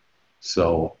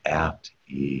 so at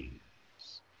ease.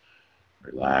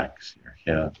 Relax your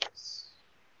hips,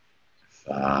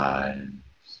 your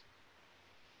thighs,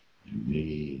 your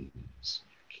knees,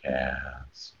 your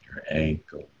calves, your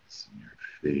ankles, and your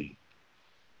feet,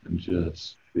 and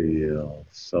just feel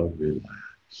so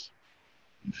relaxed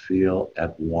and feel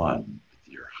at one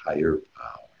with your higher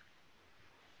power.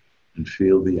 And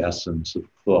feel the essence of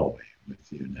Chloe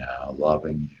with you now,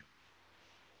 loving you,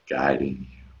 guiding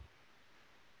you,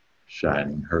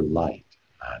 shining her light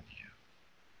on you.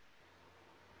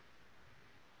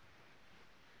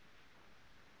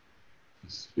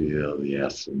 Just feel the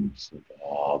essence of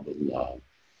all the love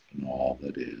and all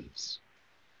that is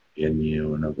in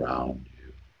you and around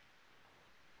you.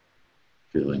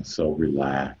 Feeling so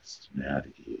relaxed and at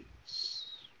ease.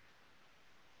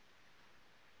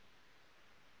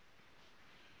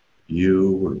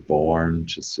 You were born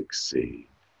to succeed.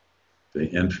 The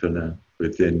infinite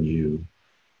within you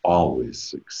always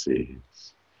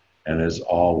succeeds and is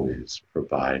always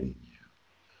providing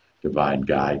you divine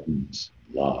guidance,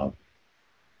 love,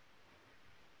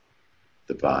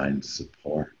 divine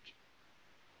support.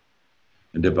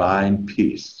 And divine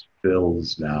peace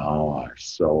fills now our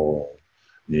soul,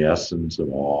 the essence of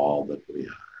all that we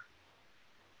are.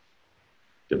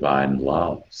 Divine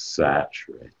love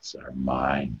saturates our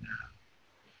mind now,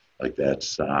 like that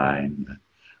sign that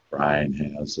Brian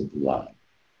has of love.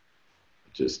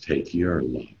 Just take your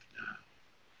love now.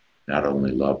 Not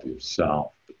only love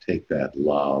yourself, but take that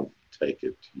love, take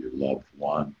it to your loved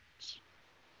ones,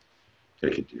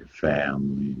 take it to your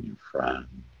family and your friends,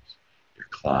 your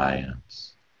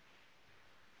clients,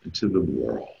 and to the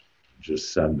world.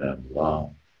 Just send them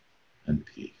love and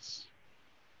peace.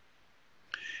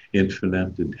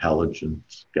 Infinite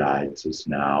intelligence guides us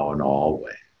now in all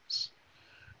ways.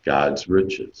 God's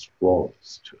riches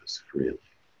flows to us freely.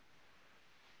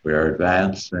 We are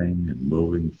advancing and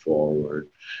moving forward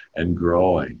and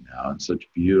growing now in such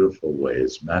beautiful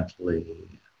ways, mentally,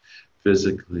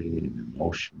 physically, and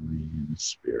emotionally, and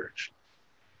spiritually.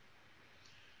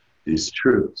 These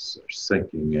truths are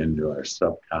sinking into our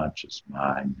subconscious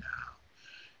mind now,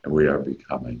 and we are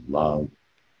becoming love,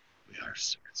 we are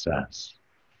success,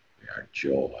 we are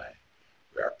joy,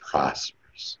 we are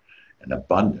prosperous, and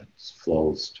abundance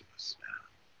flows to us now.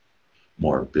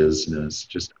 More business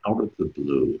just out of the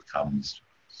blue comes to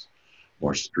us.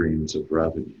 More streams of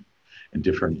revenue in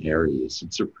different areas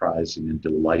in surprising and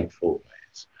delightful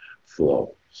ways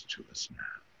flows to us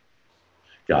now.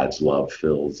 God's love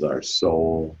fills our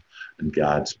soul, and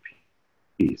God's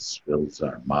peace fills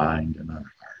our mind and our heart.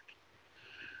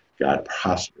 God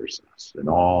prospers us in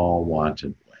all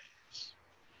wanted ways.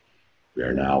 We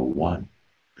are now one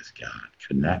with God,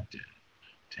 connected,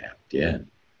 tapped in,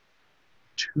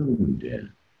 tuned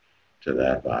in to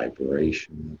that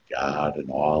vibration of God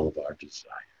and all of our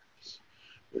desires.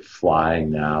 We're flying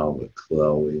now with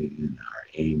Chloe and our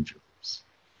angels,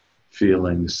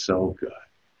 feeling so good,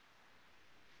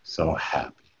 so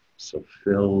happy, so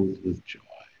filled with joy,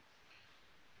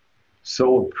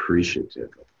 so appreciative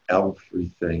of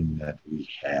everything that we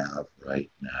have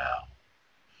right now.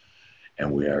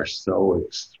 And we are so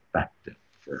expectant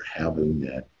for having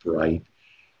that bright,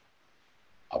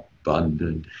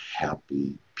 abundant,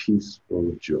 happy,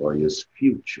 peaceful, joyous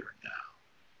future now.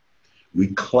 We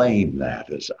claim that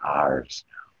as ours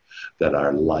now, that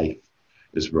our life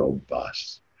is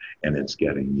robust and it's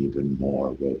getting even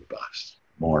more robust,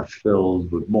 more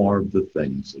filled with more of the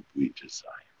things that we desire.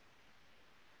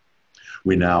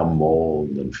 We now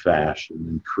mold and fashion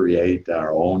and create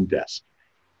our own destiny.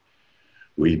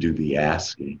 We do the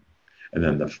asking, and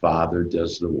then the Father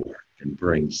does the work and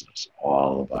brings us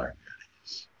all of our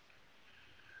goodies.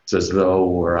 It's as though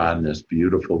we're on this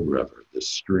beautiful river, the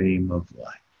stream of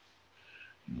life.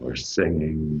 And we're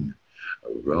singing,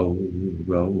 row,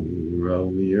 row, row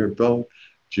your boat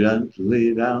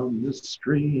gently down the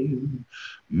stream.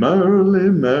 Merrily,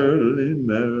 merrily,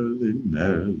 merrily,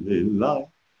 merrily, life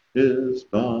is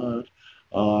but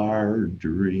our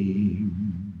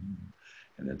dream.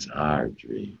 And it's our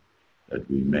dream that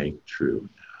we make true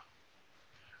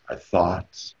now. Our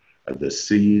thoughts are the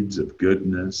seeds of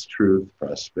goodness, truth,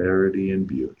 prosperity, and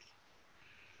beauty.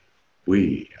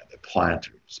 We are the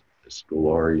planters of this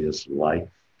glorious life,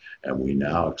 and we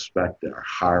now expect our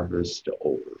harvest to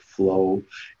overflow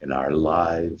in our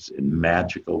lives in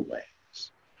magical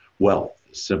ways. Wealth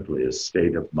is simply a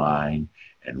state of mind,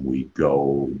 and we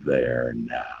go there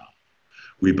now.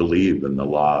 We believe in the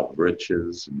law of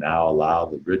riches and now allow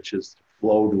the riches to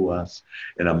flow to us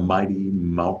in a mighty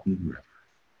mountain river.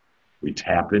 We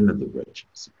tap into the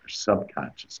riches of our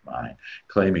subconscious mind,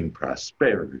 claiming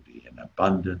prosperity and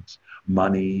abundance,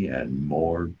 money, and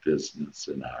more business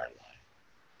in our life.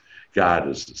 God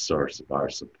is the source of our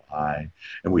supply,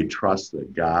 and we trust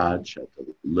that God shall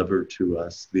deliver to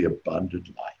us the abundant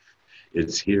life.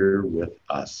 It's here with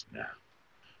us now.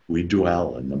 We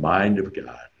dwell in the mind of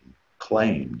God and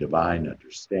claim divine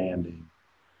understanding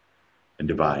and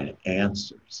divine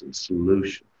answers and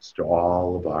solutions to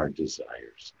all of our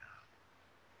desires now.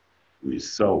 We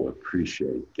so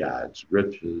appreciate God's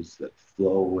riches that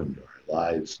flow into our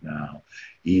lives now,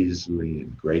 easily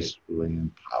and gracefully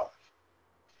and powerfully.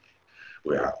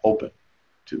 We are open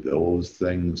to those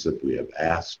things that we have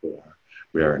asked for.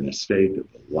 We are in a state of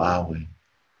allowing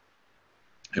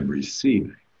and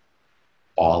receiving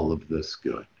all of this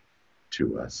good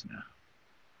to us now.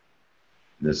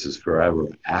 And this is forever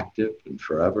active and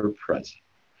forever present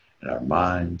in our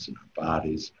minds and our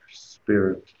bodies, our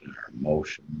spirit and our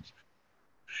emotions.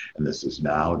 And this is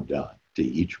now done to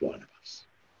each one of us.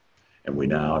 And we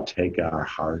now take our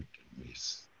heart and we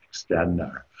extend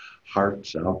our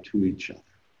hearts out to each other.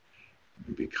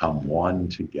 We become one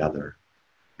together,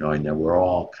 knowing that we're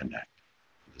all connected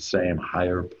to the same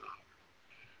higher power,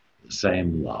 the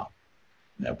same love,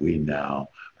 and that we now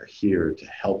are here to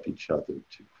help each other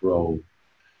to grow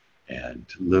and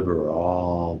to deliver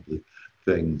all the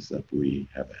things that we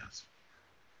have asked for.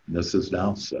 And this is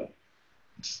now so,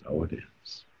 and so it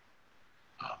is.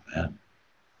 Amen.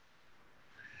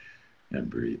 And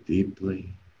breathe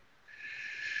deeply.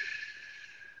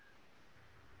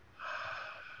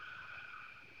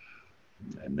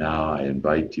 And now I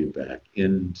invite you back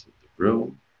into the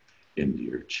room, into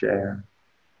your chair,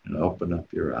 and open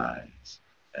up your eyes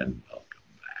and welcome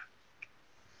back.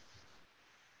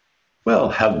 Well,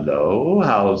 hello.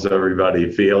 How's everybody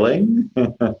feeling?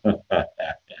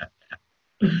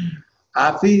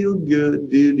 I feel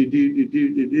good,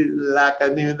 like I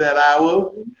knew that I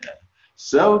would.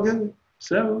 So good,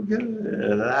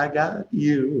 I got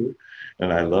you.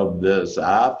 And I love this.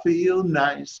 I feel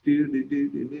nice,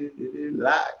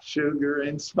 like sugar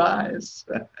and spice.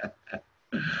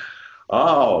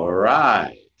 All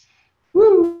right.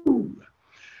 Woo.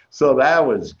 So that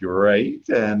was great.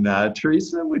 And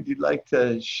Teresa, would you like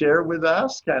to share with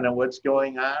us kind of what's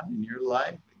going on in your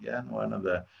life? Again, one of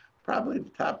the probably the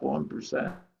top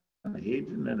 1%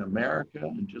 agent in America,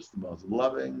 and just the most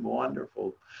loving,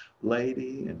 wonderful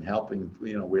lady, and helping,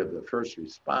 we have the first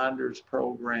responders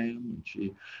program, and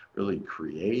she really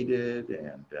created,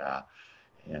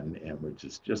 and which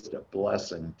is just a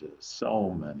blessing to so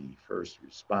many first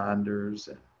responders,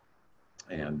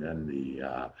 and then the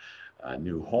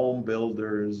new home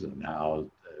builders, and now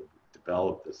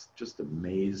developed this just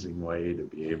amazing way to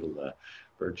be able to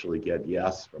virtually get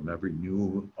yes from every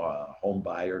new home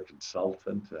buyer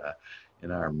consultant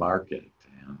in our market.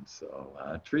 And so,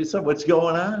 Teresa, what's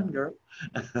going on, girl?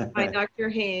 Hi, Dr.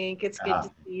 Hank. It's good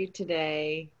to see you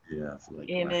today. Yes.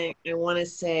 And I want to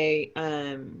say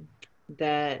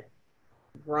that,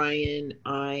 Ryan,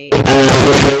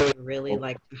 I really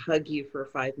like to hug you for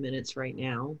 5 minutes right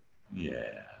now.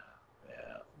 Yeah.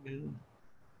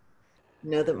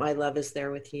 Know that my love is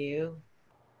there with you.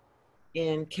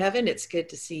 And Kevin, it's good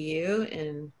to see you,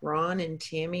 and Ron and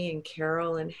Tammy and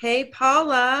Carol, and hey,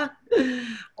 Paula.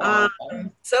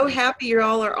 So happy you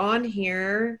all are on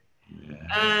here.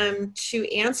 Yeah.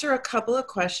 To answer a couple of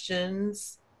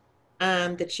questions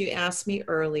that you asked me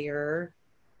earlier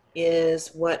is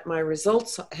what my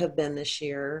results have been this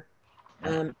year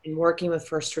in working with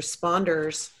first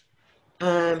responders.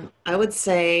 I would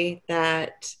say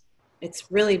that it's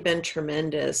really been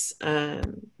tremendous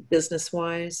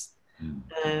business-wise.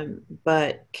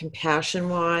 But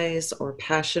compassion-wise or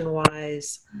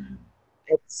passion-wise,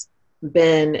 it's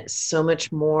been so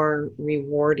much more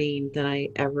rewarding than I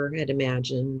ever had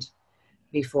imagined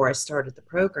before I started the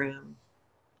program.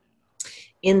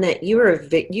 In that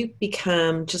you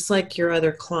become just like your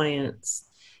other clients.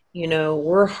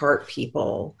 We're heart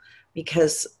people,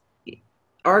 because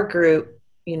our group,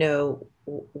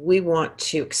 we want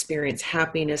to experience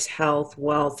happiness, health,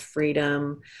 wealth,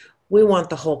 freedom. We want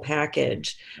the whole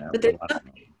package.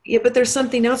 But there's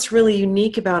something else really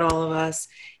unique about all of us,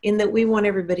 in that we want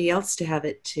everybody else to have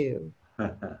it too.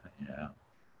 Yeah.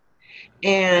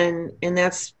 And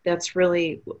that's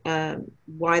really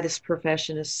why this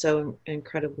profession is so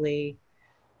incredibly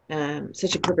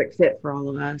such a perfect fit for all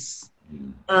of us.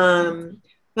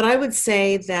 But I would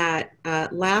say that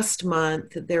last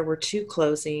month there were 2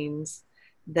 closings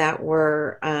that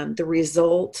were the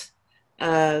result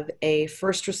of a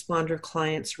first responder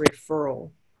client's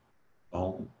referral.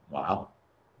 Oh, wow.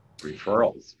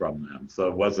 Referrals from them. So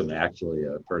it wasn't actually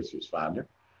a first responder.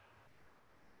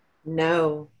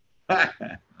 No.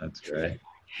 That's great.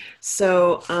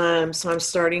 So I'm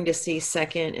starting to see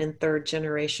second and third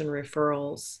generation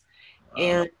referrals. Wow.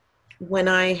 And when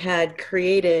I had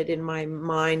created in my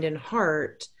mind and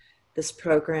heart this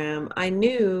program, I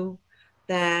knew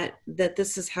that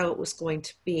this is how it was going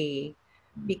to be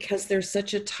because there's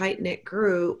such a tight-knit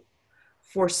group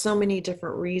for so many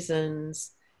different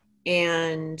reasons.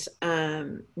 And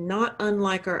not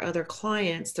unlike our other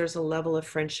clients, there's a level of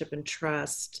friendship and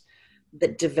trust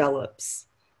that develops.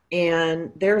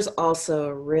 And there's also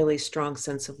a really strong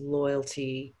sense of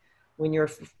loyalty when you're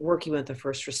working with a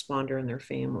first responder and their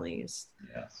families.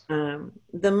 Yes.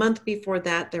 The month before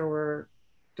that, there were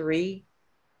three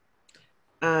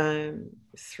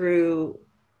through.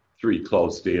 Three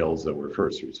closed deals that were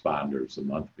first responders a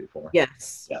month before.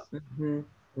 Yes. Yeah.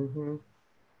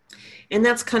 And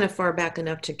that's kind of far back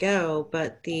enough to go,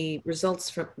 but the results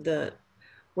from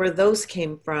where those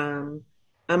came from,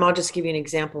 I'll just give you an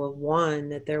example of one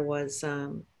that there was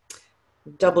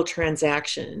double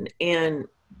transaction. And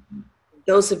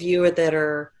those of you that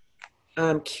are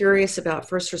curious about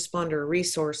first responder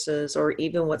resources or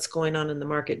even what's going on in the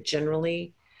market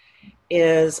generally,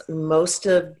 is most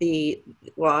of the,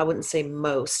 well, I wouldn't say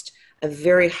most, a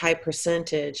very high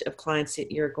percentage of clients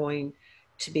that you're going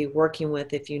to be working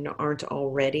with, if you aren't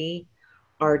already,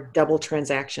 are double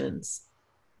transactions.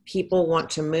 People want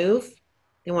to move.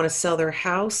 They want to sell their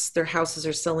house. Their houses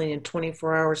are selling in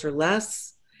 24 hours or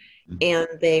less. And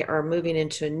they are moving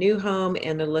into a new home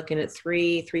and they're looking at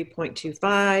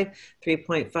 3.25,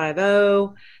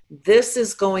 3.50. This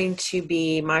is going to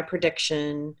be my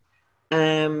prediction.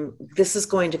 This is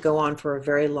going to go on for a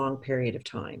very long period of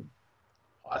time.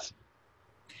 Awesome.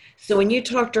 So when you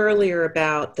talked earlier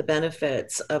about the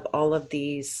benefits of all of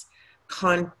these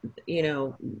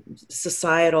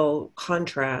societal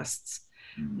contrasts,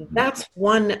 that's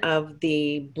one of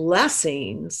the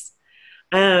blessings.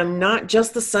 Not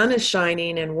just the sun is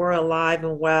shining and we're alive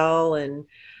and well and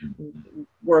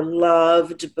we're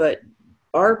loved, but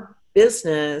our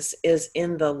business is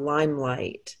in the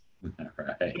limelight.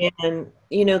 Right. And,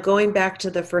 going back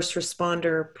to the first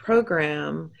responder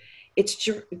program, it's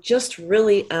just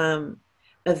really a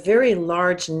very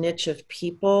large niche of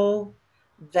people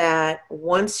that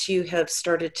once you have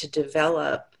started to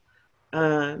develop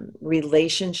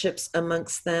relationships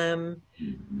amongst them,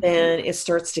 then it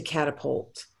starts to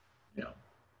catapult. Yeah.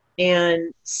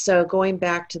 And so going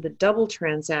back to the double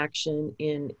transaction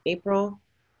in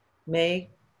May,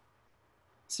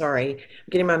 sorry, I'm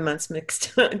getting my months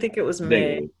mixed. I think it was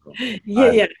May.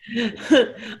 Yeah.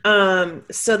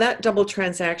 So that double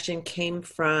transaction came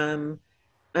from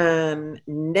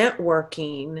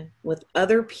networking with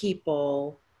other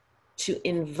people to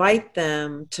invite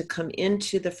them to come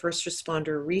into the First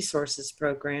Responder Resources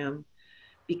Program,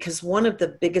 because one of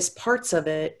the biggest parts of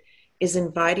it is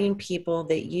inviting people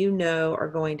that are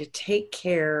going to take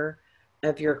care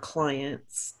of your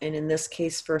clients, and in this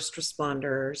case, first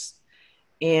responders,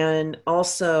 and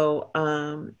also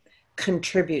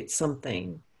contribute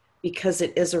something, because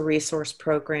it is a resource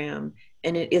program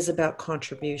and it is about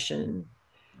contribution.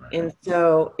 Right. And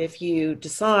so if you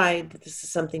decide that this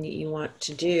is something that you want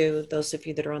to do, those of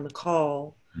you that are on the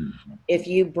call, if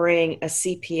you bring a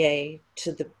CPA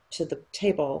to the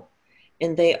table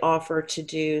and they offer to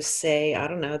do, say, I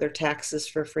don't know, their taxes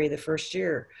for free the first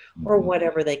year, or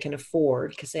whatever they can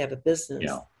afford because they have a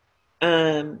business.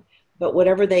 Yeah. But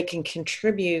whatever they can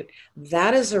contribute,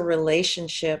 that is a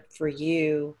relationship for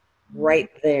you right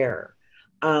there.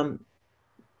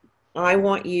 I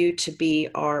want you to be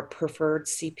our preferred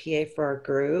CPA for our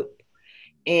group,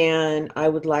 and I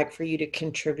would like for you to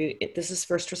contribute. This is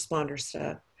first responder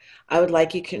stuff. I would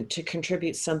like you to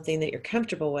contribute something that you're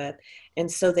comfortable with.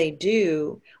 And so they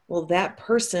do. Well, that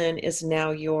person is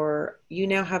now you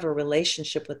now have a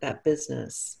relationship with that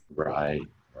business. Right.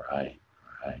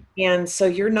 And so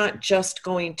you're not just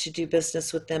going to do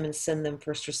business with them and send them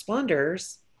first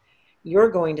responders. You're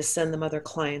going to send them other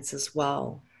clients as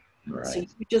well. Right. So you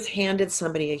just handed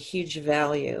somebody a huge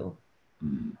value.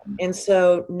 And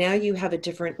so now you have a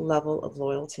different level of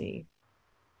loyalty.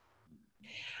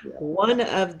 Yeah. One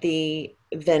of the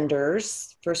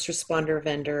vendors, first responder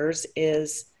vendors,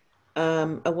 is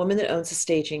a woman that owns a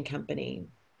staging company.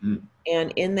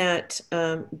 And in that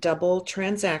double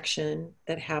transaction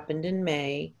that happened in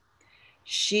May,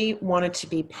 she wanted to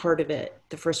be part of it,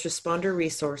 the first responder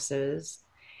resources.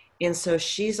 And so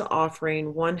she's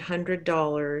offering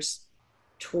 $100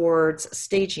 towards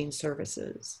staging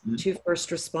services to first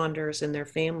responders and their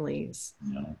families.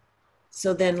 Yeah.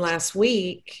 So then last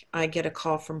week, I get a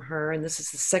call from her, and this is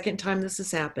the second time this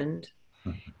has happened.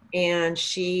 And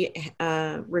she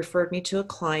referred me to a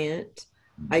client.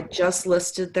 I just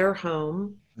listed their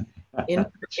home in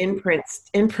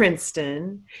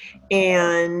Princeton,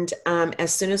 and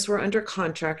as soon as we're under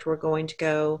contract, we're going to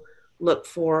go look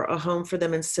for a home for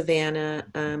them in Savannah,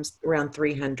 around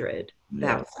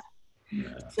 300,000. Yeah.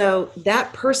 So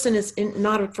that person is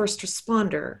not a first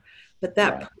responder, but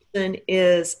that person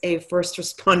is a first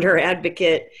responder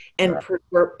advocate and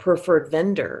preferred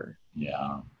vendor.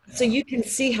 Yeah. So you can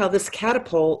see how this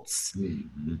catapults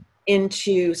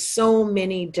into so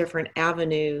many different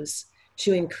avenues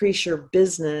to increase your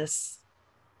business,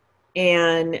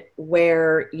 and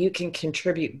where you can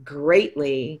contribute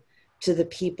greatly to the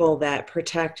people that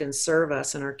protect and serve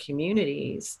us in our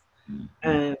communities.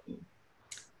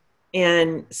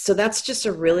 And so that's just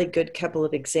a really good couple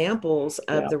of examples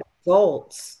of the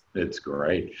results. It's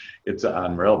great. It's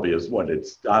unreal because what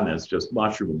it's done is just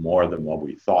mushroom more than what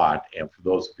we thought. And for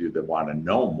those of you that want to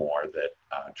know more,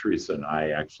 that Teresa and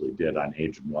I actually did on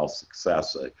Age and Wealth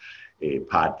Success, a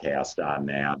podcast on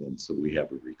that. And so we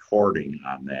have a recording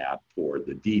on that for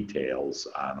the details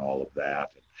on all of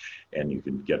that. And you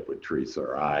can get with Teresa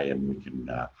or I, and we can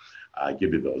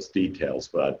give you those details.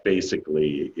 But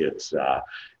basically, it's a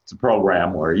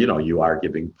program where, you know, you are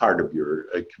giving part of your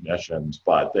commissions,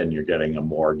 but then you're getting a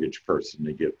mortgage person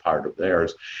to give part of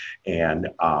theirs. And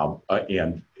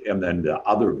then the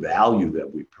other value that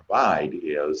we provide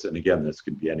is, and again, this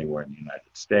could be anywhere in the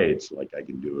United States, like I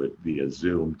can do it via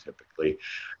Zoom typically,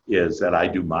 is that I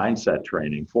do mindset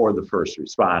training for the first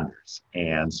responders.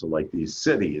 And so like these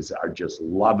cities are just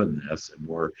loving this, and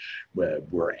we're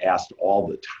asked all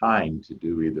the time to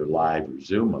do either live or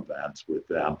Zoom events with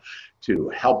them to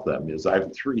help them. Is I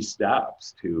have 3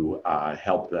 steps to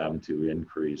help them to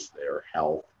increase their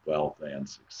health, wealth, and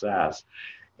success.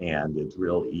 And it's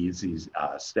real easy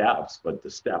steps, but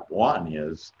the step 1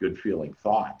 is good feeling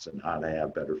thoughts, and how to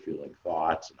have better feeling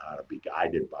thoughts, and how to be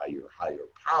guided by your higher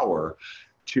power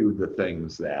to the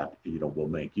things that, you know, will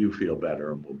make you feel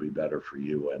better and will be better for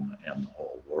you and the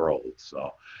whole world.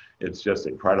 So it's just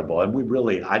incredible. And we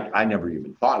really, I never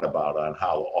even thought about on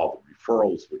how all the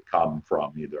referrals would come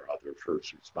from either other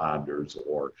first responders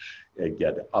or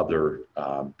get other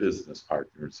business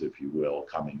partners, if you will,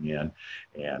 coming in,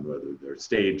 and whether they're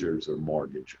stagers or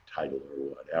mortgage or title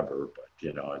or whatever. But,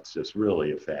 you know, it's just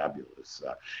really a fabulous.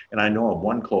 And I know in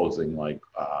one closing, like,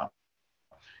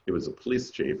 it was a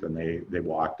police chief, and they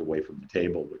walked away from the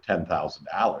table with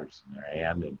 $10,000 in their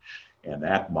hand, and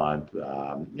that month,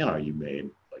 you know, you made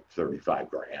like 35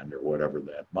 grand or whatever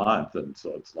that month, and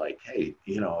so it's like, hey,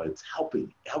 you know, it's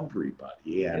helping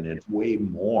everybody, and it's way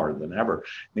more than ever.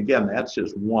 And again, that's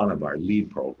just one of our lead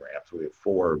programs. We have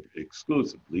 4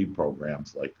 exclusive lead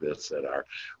programs like this that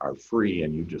are free,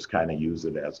 and you just kind of use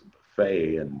it as a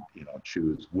buffet, and, you know,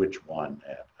 choose which one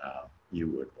that you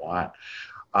would want.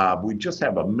 We just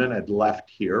have a minute left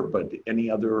here, but any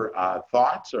other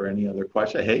thoughts or any other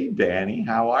questions? Hey, Danny,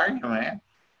 how are you, man?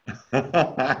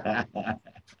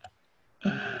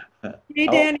 Hey,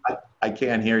 Danny. Oh, I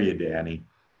can't hear you, Danny.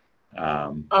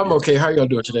 I'm okay. How y'all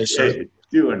doing today, sir?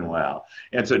 Doing well.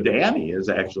 And so Danny is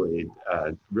actually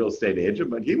a real estate agent,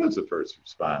 but he was a first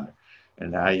responder.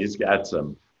 And now he's got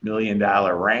some $1 million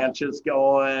ranches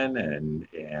going and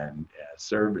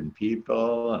serving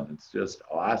people, and it's just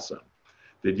awesome.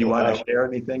 Did you want to share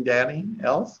anything, Danny,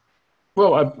 else?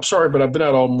 Well, I'm sorry, but I've been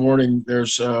out all morning.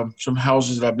 There's some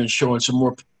houses that I've been showing, some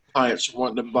more clients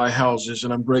wanting to buy houses,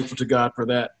 and I'm grateful to God for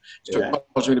that. It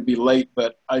caused me to be late,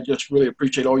 but I just really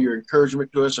appreciate all your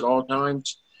encouragement to us at all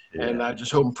times, and I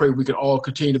just hope and pray we can all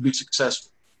continue to be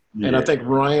successful. Yeah. And I thank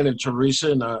Ryan and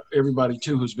Teresa and everybody,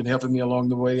 too, who's been helping me along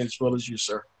the way, as well as you,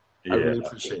 sir. I really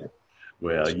appreciate it.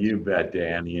 Well, you bet,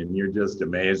 Danny, and you're just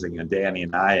amazing. And Danny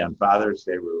and I, on Father's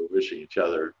Day, we were wishing each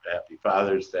other Happy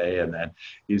Father's Day, and then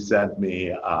he sent me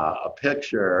a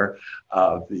picture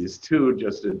of these 2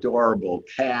 just adorable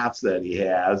calves that he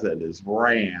has at his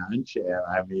ranch, and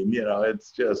I mean, you know,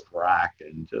 it's just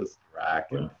rocking.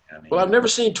 Well, I've never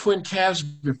seen twin calves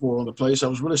before on the place. I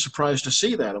was really surprised to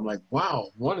see that. I'm like,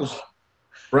 wow, one is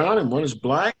brown and one is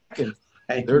black, and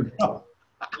they're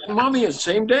mommy and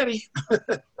same daddy.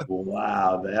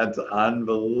 Wow, that's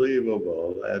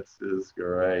unbelievable. That's just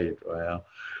great.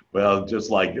 Well,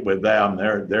 just like with them,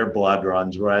 their blood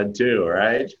runs red too,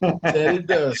 right? That it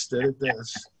does.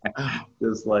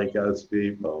 Just like us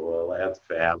people. Well, that's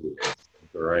fabulous.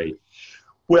 Great.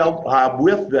 Well,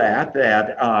 with that,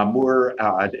 we're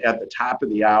at the top of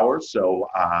the hour. So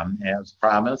as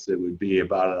promised, it would be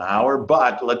about an hour,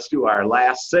 but let's do our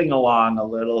last sing along a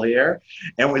little here.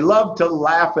 And we love to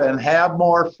laugh and have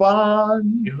more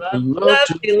fun. We love Love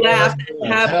to laugh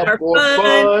and have more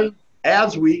fun.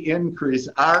 As we increase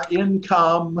our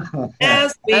income,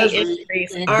 As we As we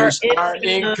increase increase our our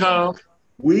income, income,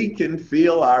 we can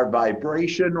feel our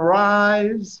vibration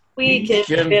rise. we can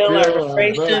can feel our feel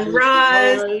vibration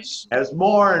rise. rise. As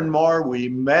more and more we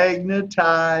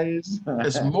magnetize.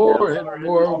 As more and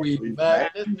more we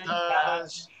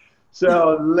magnetize.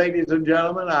 So, ladies and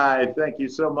gentlemen, I thank you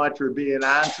so much for being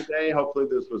on today. Hopefully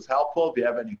this was helpful. If you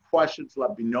have any questions,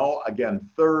 let me know. Again,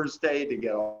 Thursday to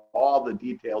get all the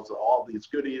details of all these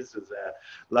goodies is at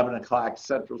 11 o'clock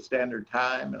Central Standard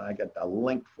Time. And I got the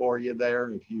link for you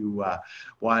there if you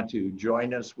want to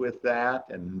join us with that,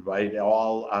 and invite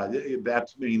all.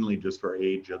 That's mainly just for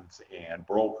agents and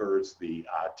brokers. The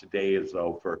today is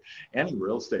though for any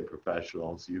real estate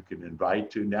professionals you can invite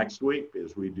to next week,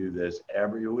 because we do this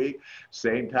every week.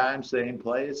 Same time, same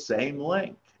place, same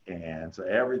link. And so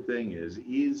everything is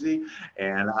easy.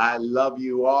 And I love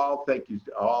you all. Thank you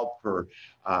all for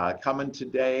coming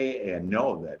today. And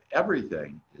know that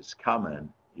everything is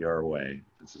coming your way.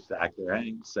 This is Dr.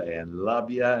 Hank saying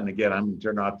love you. And again, I'm going to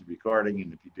turn off the recording.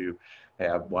 And if you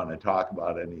do want to talk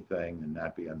about anything and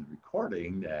not be on the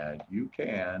recording, that you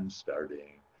can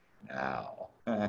starting now.